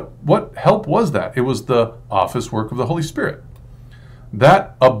provided. What help was that? It was the office work of the Holy Spirit.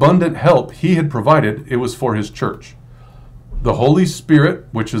 That abundant help he had provided, it was for his church. The Holy Spirit,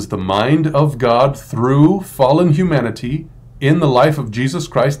 which is the mind of God through fallen humanity in the life of Jesus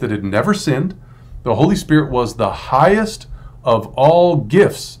Christ that had never sinned, the Holy Spirit was the highest of all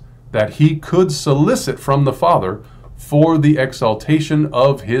gifts that he could solicit from the Father for the exaltation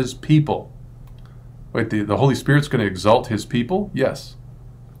of his people. Wait, the Holy Spirit's going to exalt his people? Yes.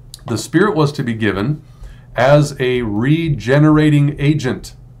 The Spirit was to be given as a regenerating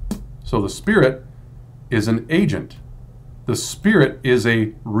agent. So the Spirit is an agent. The Spirit is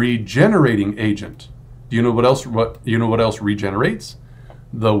a regenerating agent. Do you know what else regenerates?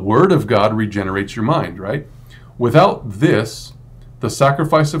 The Word of God regenerates your mind, right? Without this, the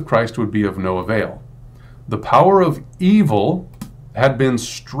sacrifice of Christ would be of no avail. The power of evil had been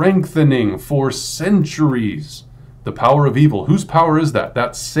strengthening for centuries. The power of evil. Whose power is that?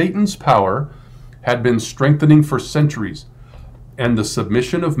 That's Satan's power had been strengthening for centuries. And the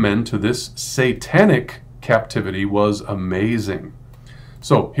submission of men to this satanic captivity was amazing.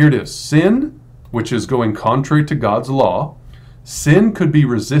 So here it is. Sin, which is going contrary to God's law, sin could be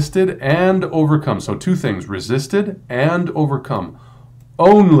resisted and overcome. So two things, resisted and overcome.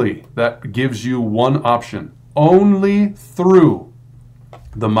 Only, that gives you one option, only through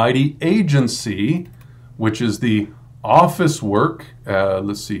the mighty agency, which is the office work,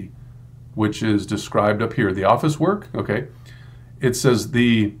 which is described up here, the office work, okay. It says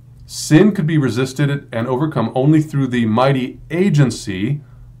the sin could be resisted and overcome only through the mighty agency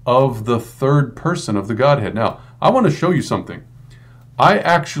of the third person of the Godhead. Now, I want to show you something. I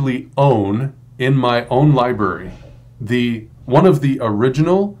actually own in my own library one of the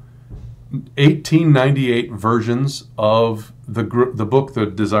original 1898 versions of the book, The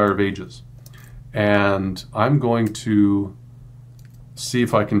Desire of Ages. And I'm going to see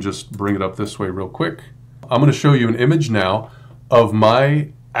if I can just bring it up this way real quick. I'm going to show you an image now of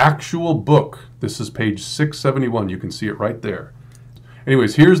my actual book. This is page 671. You can see it right there.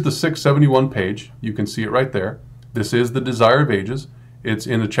 Anyways, here's the 671 page. You can see it right there. This is The Desire of Ages. It's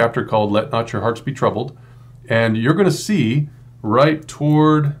in a chapter called Let Not Your Hearts Be Troubled. And you're going to see right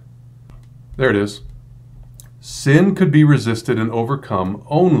toward, there it is. Sin could be resisted and overcome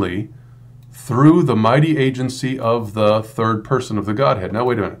only through the mighty agency of the third person of the Godhead. Now,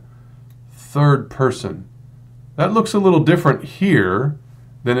 wait a minute. Third person. That looks a little different here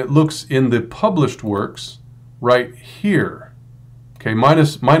than it looks in the published works right here. Okay,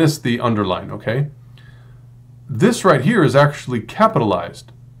 minus the underline, okay? This right here is actually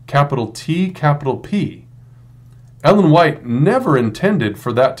capitalized. Capital T, capital P. Ellen White never intended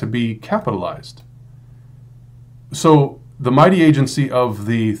for that to be capitalized. So the mighty agency of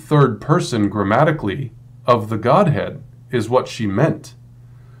the third person grammatically of the Godhead is what she meant.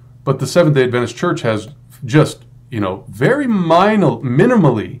 But the Seventh-day Adventist Church has just, very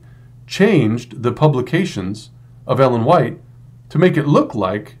minimally changed the publications of Ellen White to make it look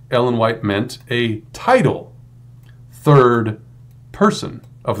like Ellen White meant a title, third person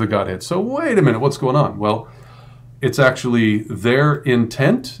of the Godhead. So wait a minute, what's going on? Well, it's actually their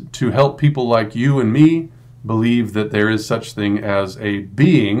intent to help people like you and me believe that there is such thing as a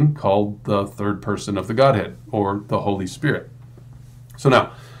being called the third person of the Godhead, or the Holy Spirit. So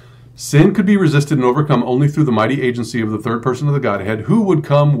now, sin could be resisted and overcome only through the mighty agency of the third person of the Godhead, who would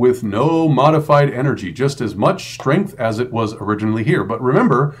come with no modified energy, just as much strength as it was originally here. But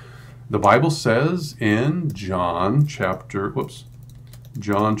remember, the Bible says in John chapter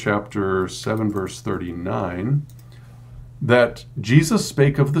 7, verse 39, that Jesus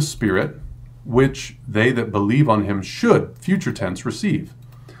spake of the Spirit, which they that believe on him should, future tense, receive.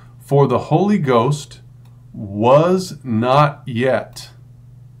 For the Holy Ghost was not yet.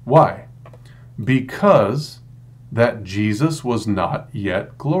 Why? Because that Jesus was not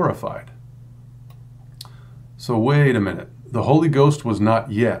yet glorified. So wait a minute. The Holy Ghost was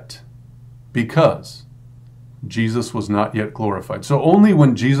not yet because Jesus was not yet glorified. So only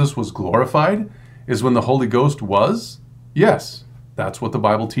when Jesus was glorified is when the Holy Ghost was? Yes, that's what the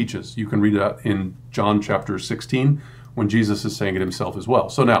Bible teaches. You can read it in John chapter 16 when Jesus is saying it himself as well.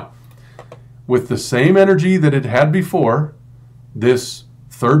 So now, with the same energy that it had before, this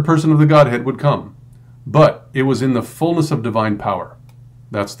third person of the Godhead would come. But it was in the fullness of divine power.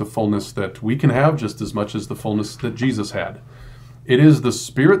 That's the fullness that we can have just as much as the fullness that Jesus had. It is the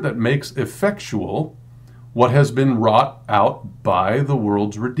Spirit that makes effectual what has been wrought out by the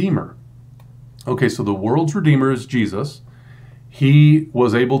world's Redeemer. Okay, so the world's Redeemer is Jesus. He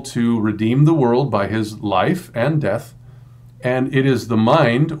was able to redeem the world by his life and death, and it is the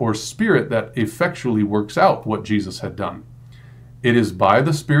mind or spirit that effectually works out what Jesus had done. It is by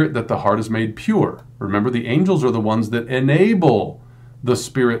the Spirit that the heart is made pure. Remember, the angels are the ones that enable the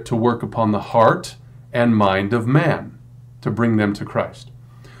Spirit to work upon the heart and mind of man, to bring them to Christ.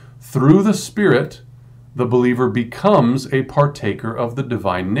 Through the Spirit, the believer becomes a partaker of the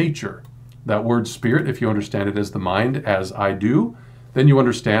divine nature. That word spirit, if you understand it as the mind, as I do, then you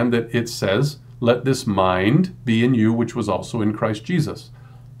understand that it says, let this mind be in you, which was also in Christ Jesus.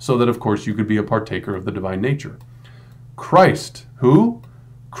 So that, of course, you could be a partaker of the divine nature. Christ, who?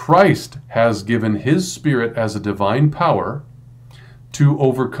 Christ has given his Spirit as a divine power to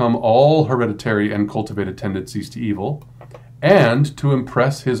overcome all hereditary and cultivated tendencies to evil, and to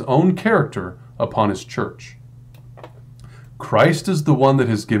impress his own character upon his church. Christ is the one that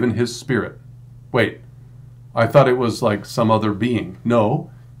has given his Spirit. Wait, I thought it was like some other being.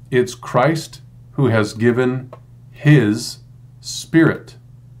 No, it's Christ who has given his Spirit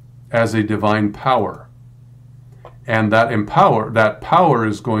as a divine power. And that power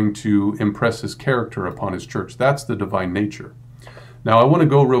is going to impress his character upon his church. That's the divine nature. Now I want to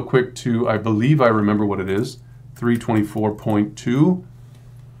go real quick to, I believe I remember what it is, 324.2.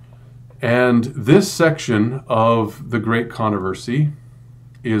 And this section of the Great Controversy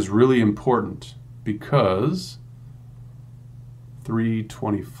is really important because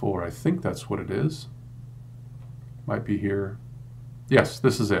 324, I think that's what it is. Might be here. Yes,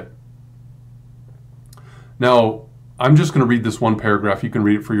 this is it. Now, I'm just going to read this one paragraph. You can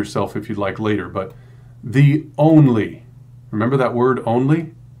read it for yourself if you'd like later. But the only, remember that word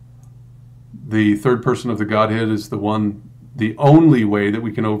only? The third person of the Godhead is the only way that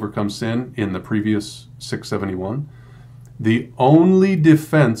we can overcome sin in the previous 671. The only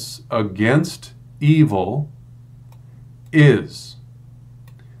defense against evil is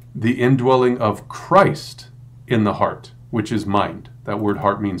the indwelling of Christ in the heart, which is mind. That word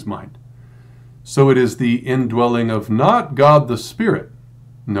heart means mind. So it is the indwelling of not God the Spirit.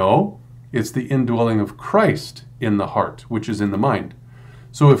 No, it's the indwelling of Christ in the heart, which is in the mind.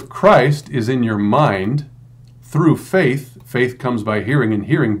 So if Christ is in your mind through faith, faith comes by hearing and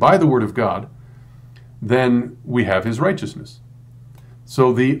hearing by the word of God, then we have his righteousness.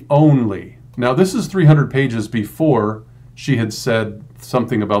 So the only. Now this is 300 pages before she had said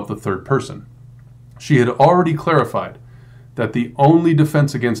something about the third person. She had already clarified that the only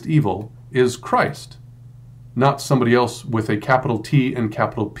defense against evil is Christ, not somebody else with a capital T and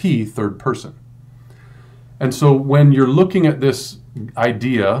capital P third person. And so when you're looking at this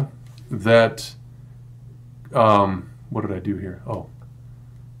idea that, what did I do here? Oh,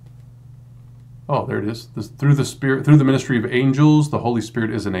 there it is. Through the Spirit, through the ministry of angels, the Holy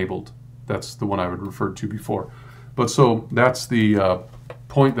Spirit is enabled. That's the one I would refer to before. But so that's the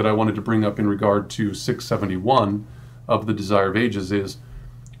point that I wanted to bring up in regard to 671 of the Desire of Ages is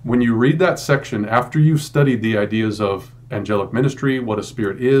when you read that section, after you've studied the ideas of angelic ministry, what a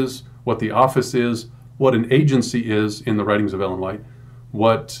spirit is, what the office is, what an agency is in the writings of Ellen White,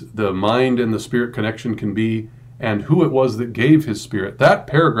 what the mind and the spirit connection can be, and who it was that gave his Spirit. That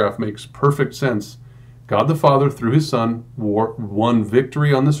paragraph makes perfect sense. God the Father, through his Son, won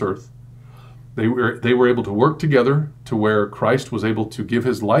victory on this earth. They were able to work together to where Christ was able to give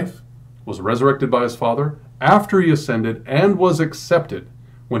his life, was resurrected by his Father, after he ascended and was accepted.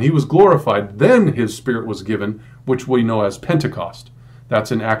 When he was glorified, then his Spirit was given, which we know as Pentecost.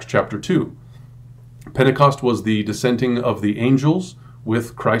 That's in Acts chapter 2. Pentecost was the descending of the angels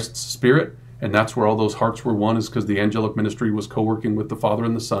with Christ's Spirit, and that's where all those hearts were one, is because the angelic ministry was co-working with the Father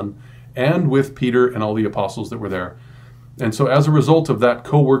and the Son, and with Peter and all the apostles that were there. And so as a result of that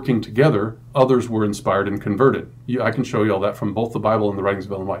co-working together, others were inspired and converted. I can show you all that from both the Bible and the writings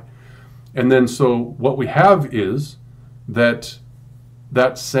of Ellen White. And then so what we have is that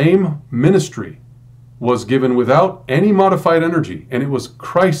that same ministry was given without any modified energy, and it was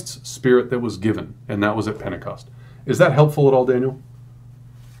Christ's Spirit that was given, and that was at Pentecost. Is that helpful at all, Daniel?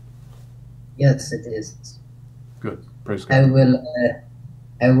 Yes, it is. Good. Praise God.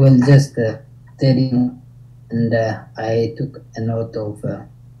 I will just tell you, and I took a note of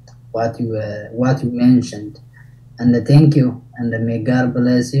what you mentioned, and thank you, and may God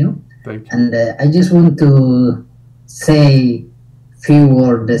bless you. Thank you. And I just want to say few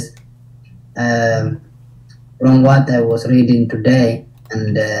words from what I was reading today,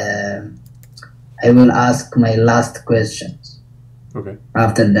 and I will ask my last questions. Okay.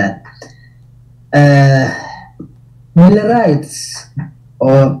 After that, Millerites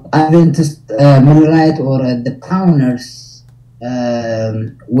or Adventist Millerite or the Pounders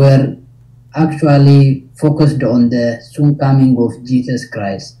were actually focused on the soon coming of Jesus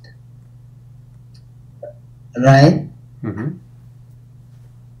Christ, right? Mm-hmm.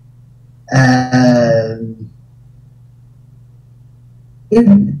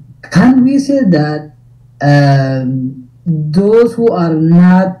 Can we say that those who are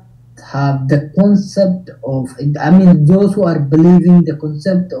not have the concept of, I mean, those who are believing the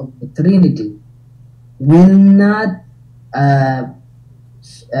concept of the Trinity will not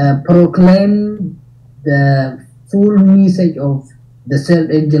proclaim the full message of the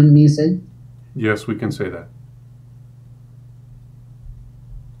third angel message? Yes, we can say that.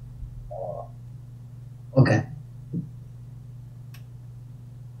 Okay.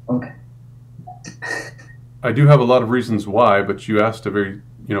 Okay. I do have a lot of reasons why, but you asked a very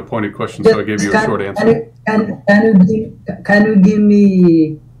pointed question, so I gave you a short answer. Can you give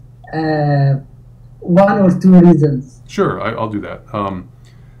me one or two reasons? Sure, I'll do that.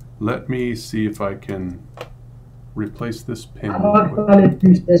 Let me see if I can replace this pin. I'm actually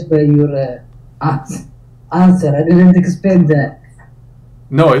pleased by your answer. I didn't expect that.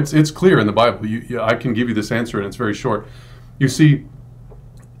 No, it's clear in the Bible. I can give you this answer, and it's very short. You see,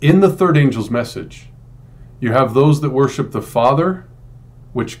 in the third angel's message, you have those that worship the Father,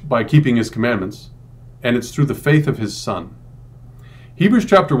 which by keeping his commandments, and it's through the faith of his Son. Hebrews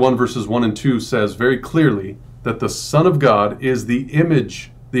chapter 1 verses 1 and 2 says very clearly that the Son of God is the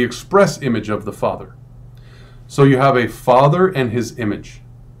image, the express image of the Father. So you have a Father and his image.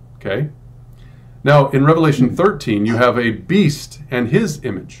 Okay? Now in Revelation 13 you have a beast and his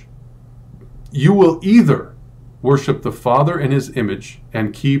image. You will either worship the Father and his image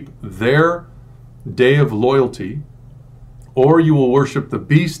and keep their day of loyalty, or you will worship the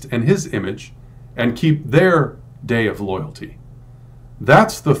beast and his image and keep their day of loyalty.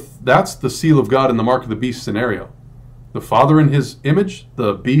 That's the seal of God and the mark of the beast scenario. The Father and his image,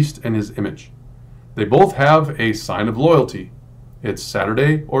 the beast and his image. They both have a sign of loyalty. It's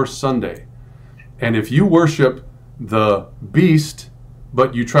Saturday or Sunday. And if you worship the beast,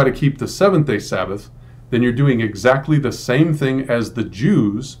 but you try to keep the seventh-day Sabbath, then you're doing exactly the same thing as the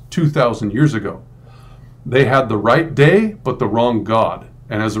Jews 2,000 years ago. They had the right day, but the wrong God.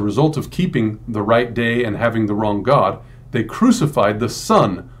 And as a result of keeping the right day and having the wrong God, they crucified the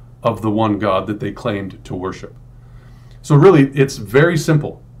Son of the one God that they claimed to worship. So really, it's very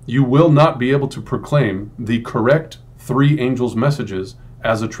simple. You will not be able to proclaim the correct three angels' messages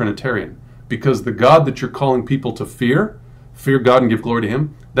as a Trinitarian, because the God that you're calling people to fear God and give glory to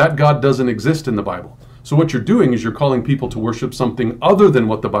him, that God doesn't exist in the Bible. So what you're doing is you're calling people to worship something other than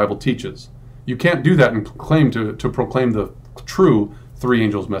what the Bible teaches. You can't do that and claim to proclaim the true three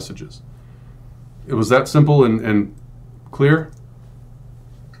angels' messages. It was that simple and clear?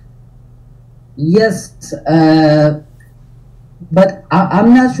 Yes, but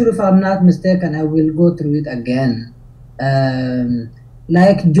I'm not sure if I'm not mistaken. I will go through it again.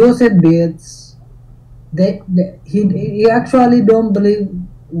 Like Joseph Bates, he actually don't believe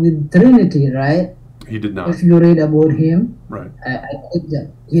with Trinity, right? He did not. If you read about him, right? I think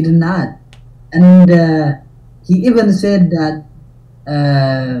that he did not, and he even said that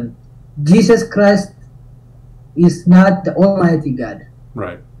Jesus Christ is not the Almighty God.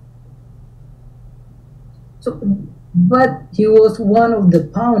 Right. So, but he was one of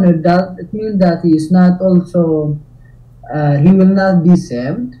the founders. That means that he is not also. He will not be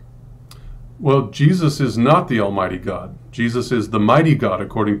saved. Well, Jesus is not the Almighty God. Jesus is the mighty God,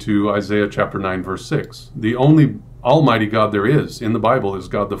 according to Isaiah chapter 9, verse 6. The only Almighty God there is in the Bible is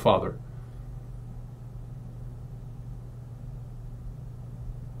God the Father.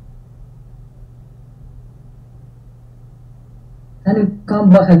 Can you come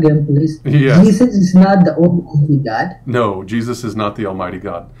back again, please? Yes. Jesus is not the Almighty God. No, Jesus is not the Almighty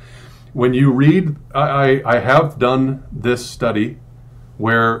God. When you read, I have done this study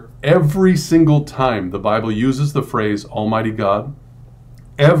where every single time the Bible uses the phrase Almighty God,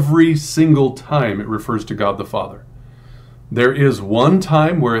 every single time it refers to God the Father. There is one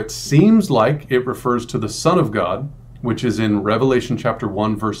time where it seems like it refers to the Son of God, which is in Revelation chapter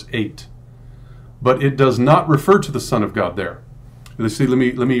 1, verse 8. But it does not refer to the Son of God there. Let's see, let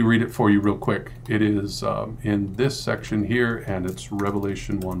me read it for you real quick. It is in this section here, and it's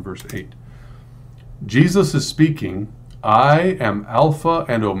Revelation 1, verse 8. Jesus is speaking, I am Alpha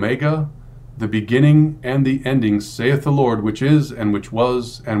and Omega, the beginning and the ending, saith the Lord, which is, and which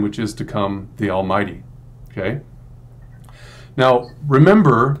was, and which is to come, the Almighty. Okay? Now,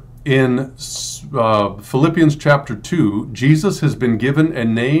 remember, in Philippians chapter 2, Jesus has been given a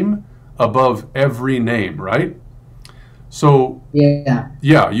name above every name, right? So, Yeah.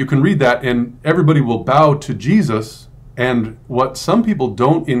 yeah, you can read that and everybody will bow to Jesus. And what some people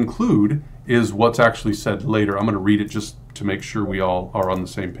don't include is what's actually said later. I'm going to read it just to make sure we all are on the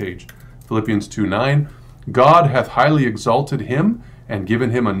same page. Philippians 2:9, God hath highly exalted him and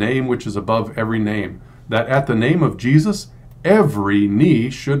given him a name which is above every name, that at the name of Jesus every knee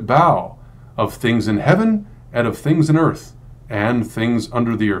should bow, of things in heaven and of things in earth and things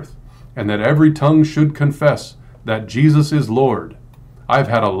under the earth, and that every tongue should confess that Jesus is Lord. I've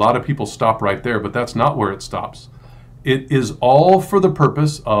had a lot of people stop right there, but that's not where it stops. It is all for the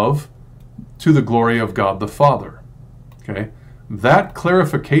purpose of, to the glory of God the Father. Okay? That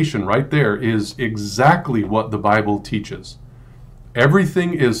clarification right there is exactly what the Bible teaches.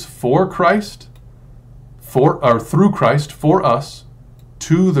 Everything is for Christ, or through Christ, for us,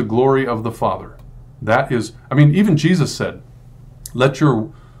 to the glory of the Father. That is, I mean, even Jesus said, let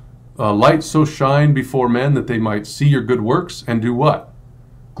your light so shine before men that they might see your good works and do what?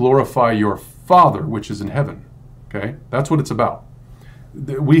 Glorify your Father which is in heaven. Okay? That's what it's about.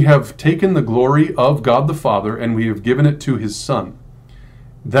 We have taken the glory of God the Father and we have given it to his Son.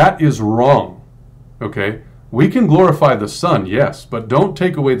 That is wrong. Okay? We can glorify the Son, yes, but don't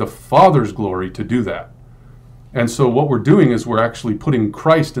take away the Father's glory to do that. And so what we're doing is we're actually putting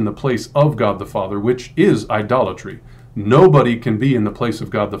Christ in the place of God the Father, which is idolatry. Nobody can be in the place of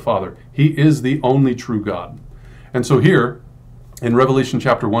God the Father. He is the only true God. And so here, in Revelation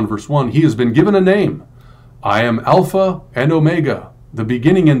chapter 1, verse 1, he has been given a name. I am Alpha and Omega, the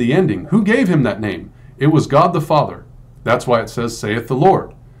beginning and the ending. Who gave him that name? It was God the Father. That's why it says, saith the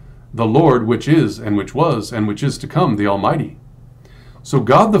Lord which is, and which was, and which is to come, the Almighty. So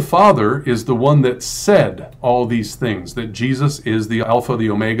God the Father is the one that said all these things, that Jesus is the Alpha, the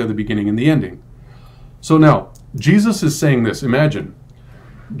Omega, the beginning and the ending. So now, Jesus is saying this. Imagine,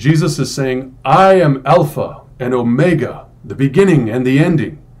 Jesus is saying, I am Alpha and Omega, the beginning and the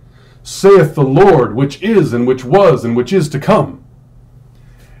ending. Saith the Lord, which is, and which was, and which is to come.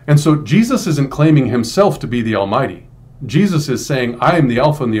 And so Jesus isn't claiming himself to be the Almighty. Jesus is saying, I am the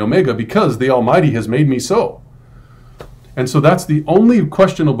Alpha and the Omega because the Almighty has made me so. And so that's the only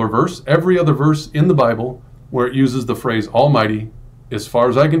questionable verse. Every other verse in the Bible where it uses the phrase Almighty, as far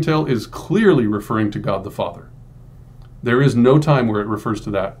as I can tell, is clearly referring to God the Father. There is no time where it refers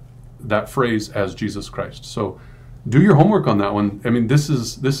to that phrase as Jesus Christ. So do your homework on that one. I mean, this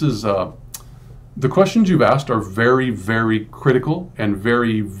is the questions you've asked are very, very critical and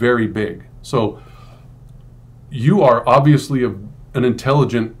very, very big. So you are obviously an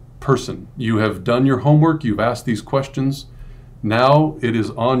intelligent person. You have done your homework. You've asked these questions. Now it is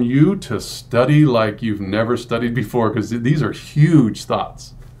on you to study like you've never studied before, because these are huge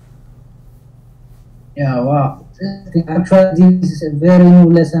thoughts. Yeah, wow. Actually, this is a very new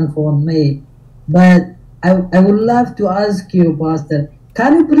lesson for me. But I would love to ask you, Pastor,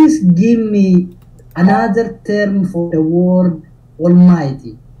 can you please give me another term for the word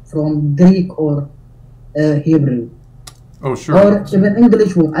Almighty from Greek or Hebrew? Oh, sure. Or even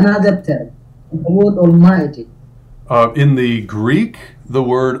English word, another term, the word Almighty. In the Greek, the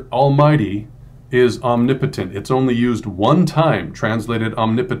word Almighty is omnipotent. It's only used one time, translated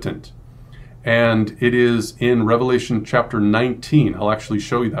omnipotent. And it is in Revelation chapter 19. I'll actually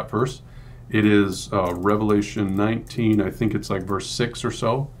show you that verse. It is Revelation 19, I think it's like verse 6 or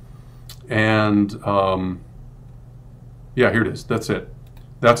so. And yeah, here it is. That's it.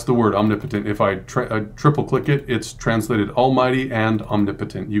 That's the word omnipotent. If I triple click it, it's translated Almighty and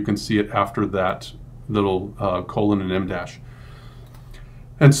omnipotent. You can see it after that little colon and M dash.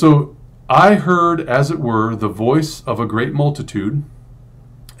 And so I heard, as it were, the voice of a great multitude,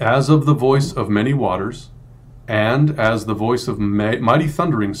 as of the voice of many waters, and as the voice of mighty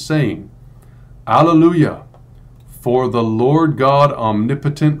thundering, saying, Alleluia, for the Lord God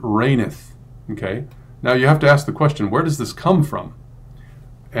omnipotent reigneth. Okay, now you have to ask the question, where does this come from?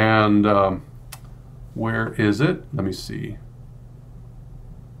 And where is it? Let me see.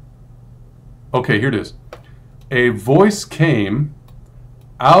 Okay, here it is. A voice came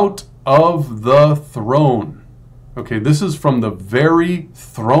out of the throne. Okay, this is from the very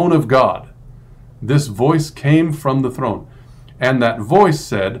throne of God. This voice came from the throne. And that voice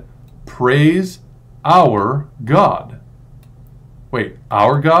said, praise our God. Wait,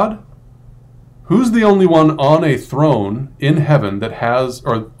 our God? Who's the only one on a throne in heaven that has,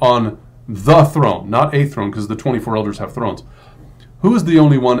 or on the throne, not a throne, because the 24 elders have thrones. Who is the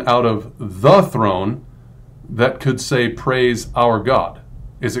only one out of the throne that could say, praise our God?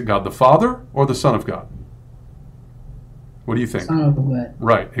 Is it God the Father or the Son of God? What do you think? Son of God.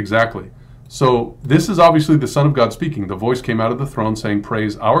 Right, exactly. So this is obviously the Son of God speaking. The voice came out of the throne saying,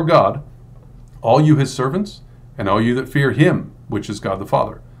 praise our God, all you his servants, and all you that fear him, which is God the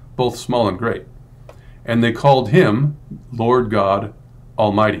Father, both small and great. And they called him Lord God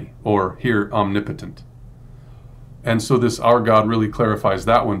Almighty, or here omnipotent. And so this our God really clarifies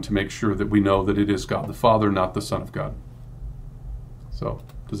that one to make sure that we know that it is God the Father, not the Son of God. So,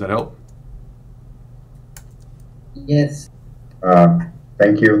 does that help? Yes.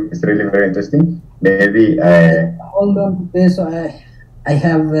 Thank you. It's really very interesting. Maybe Hold on, Tibesso. I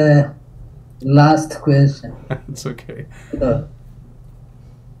have a last question. It's okay. So,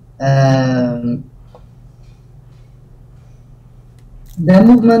 the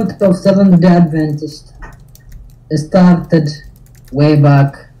movement of Seventh-day Adventists started way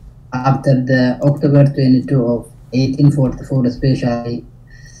back after the October 22 of 1844, especially.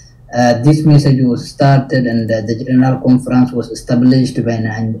 This message was started, and the General Conference was established by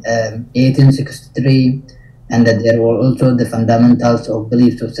 1863, and there were also the fundamentals of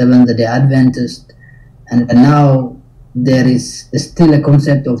beliefs of Seventh-day Adventists. And now there is still a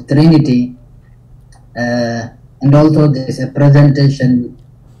concept of Trinity, and also there is a presentation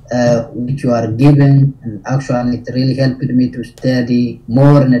which you are given, and actually it really helped me to study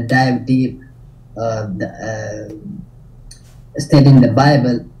more and dive deep studying the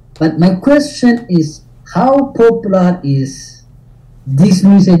Bible. But my question is, how popular is this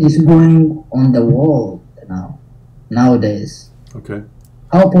message is going on the world nowadays? Okay.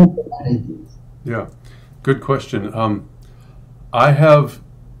 How popular is it? Yeah, good question. I have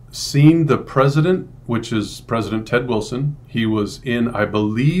seen the president, which is President Ted Wilson. He was in, I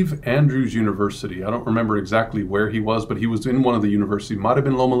believe, Andrews University. I don't remember exactly where he was, but he was in one of the universities. Might have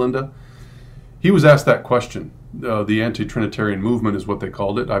been Loma Linda. He was asked that question. The anti-Trinitarian movement is what they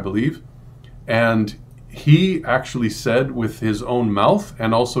called it, I believe. And he actually said with his own mouth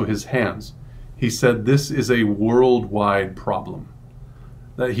and also his hands, he said this is a worldwide problem.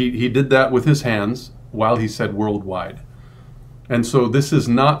 That he did that with his hands while he said worldwide. And so this is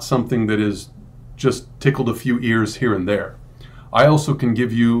not something that is just tickled a few ears here and there. I also can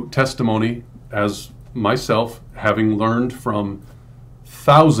give you testimony as myself, having learned from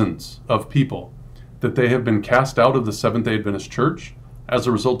thousands of people that they have been cast out of the Seventh-day Adventist Church as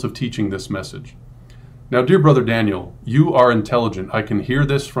a result of teaching this message. Now, dear Brother Daniel, you are intelligent. I can hear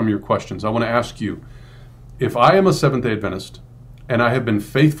this from your questions. I want to ask you, if I am a Seventh-day Adventist and I have been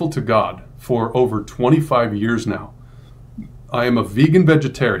faithful to God for over 25 years now, I am a vegan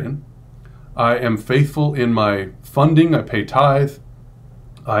vegetarian, I am faithful in my funding, I pay tithe,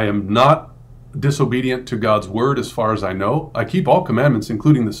 I am not disobedient to God's word as far as I know, I keep all commandments,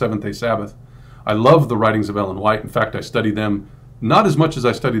 including the seventh-day Sabbath. I love the writings of Ellen White. In fact, I study them not as much as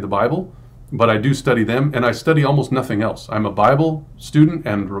I study the Bible, but I do study them, and I study almost nothing else. I'm a Bible student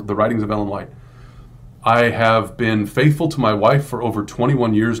and the writings of Ellen White. I have been faithful to my wife for over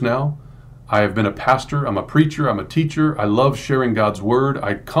 21 years now. I have been a pastor, I'm a preacher, I'm a teacher. I love sharing God's word.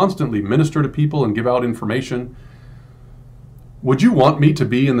 I constantly minister to people and give out information. Would you want me to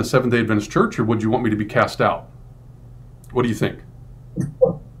be in the Seventh-day Adventist Church, or would you want me to be cast out? What do you think?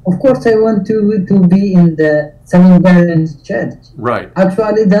 Of course, I want to be in the Seventh-day Adventist Church. Right.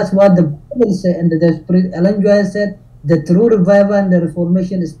 Actually, that's what the Bible said, and Ellen White said the true revival and the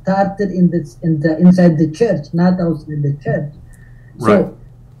Reformation started inside the church, not outside the church. Right.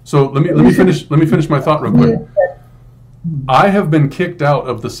 So let me finish my thought real quick. I have been kicked out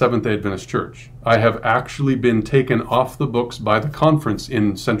of the Seventh-day Adventist Church. I have actually been taken off the books by the conference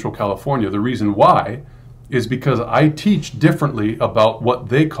in Central California. The reason why is because I teach differently about what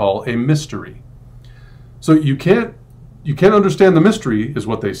they call a mystery. So you can't understand the mystery, is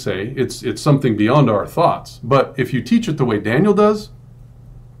what they say. It's something beyond our thoughts. But if you teach it the way Daniel does,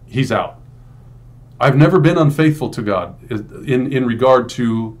 he's out. I've never been unfaithful to God in regard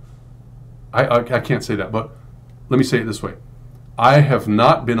to, I can't say that, but let me say it this way. I have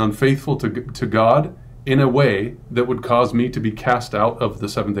not been unfaithful to God in a way that would cause me to be cast out of the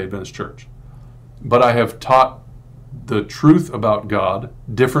Seventh-day Adventist Church. But I have taught the truth about God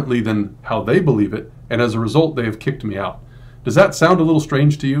differently than how they believe it, and as a result, they have kicked me out. Does that sound a little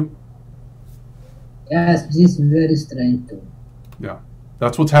strange to you? Yes, this is very strange too. Yeah.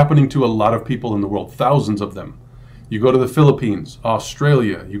 That's what's happening to a lot of people in the world, thousands of them. You go to the Philippines,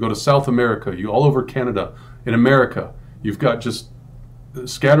 Australia, you go to South America, you all over Canada, in America, you've got just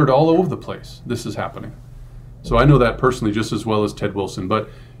scattered all over the place. This is happening. So I know that personally just as well as Ted Wilson. But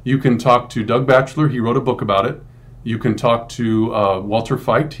you can talk to Doug Batchelor. He wrote a book about it. You can talk to Walter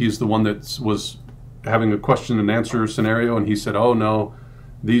Feicht. He's the one that was having a question and answer scenario, and he said, oh no,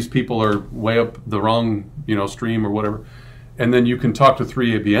 these people are way up the wrong stream or whatever. And then you can talk to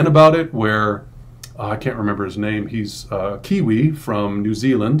 3ABN about it, where I can't remember his name. He's Kiwi from New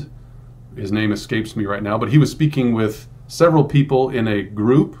Zealand. his name escapes me right now, but he was speaking with several people in a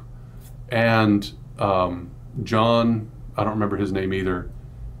group, and John, I don't remember his name either.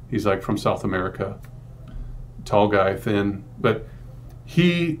 He's like from South America, tall guy, thin, but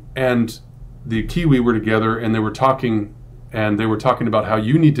he and the Kiwi were together, and they were talking about how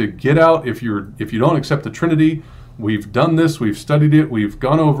you need to get out if you don't accept the Trinity. We've done this, we've studied it, we've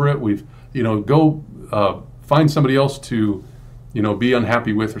gone over it, we've, go find somebody else to, be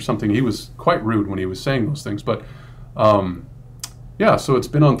unhappy with or something. He was quite rude when he was saying those things, but yeah, so it's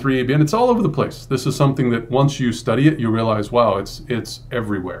been on 3ABN. It's all over the place. This is something that once you study it, you realize, wow, it's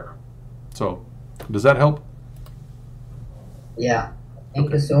everywhere. So, does that help? Yeah.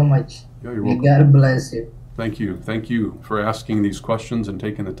 Thank you so much. Yeah, you're May welcome. God bless you. Thank you. Thank you for asking these questions and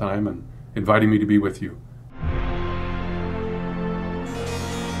taking the time and inviting me to be with you.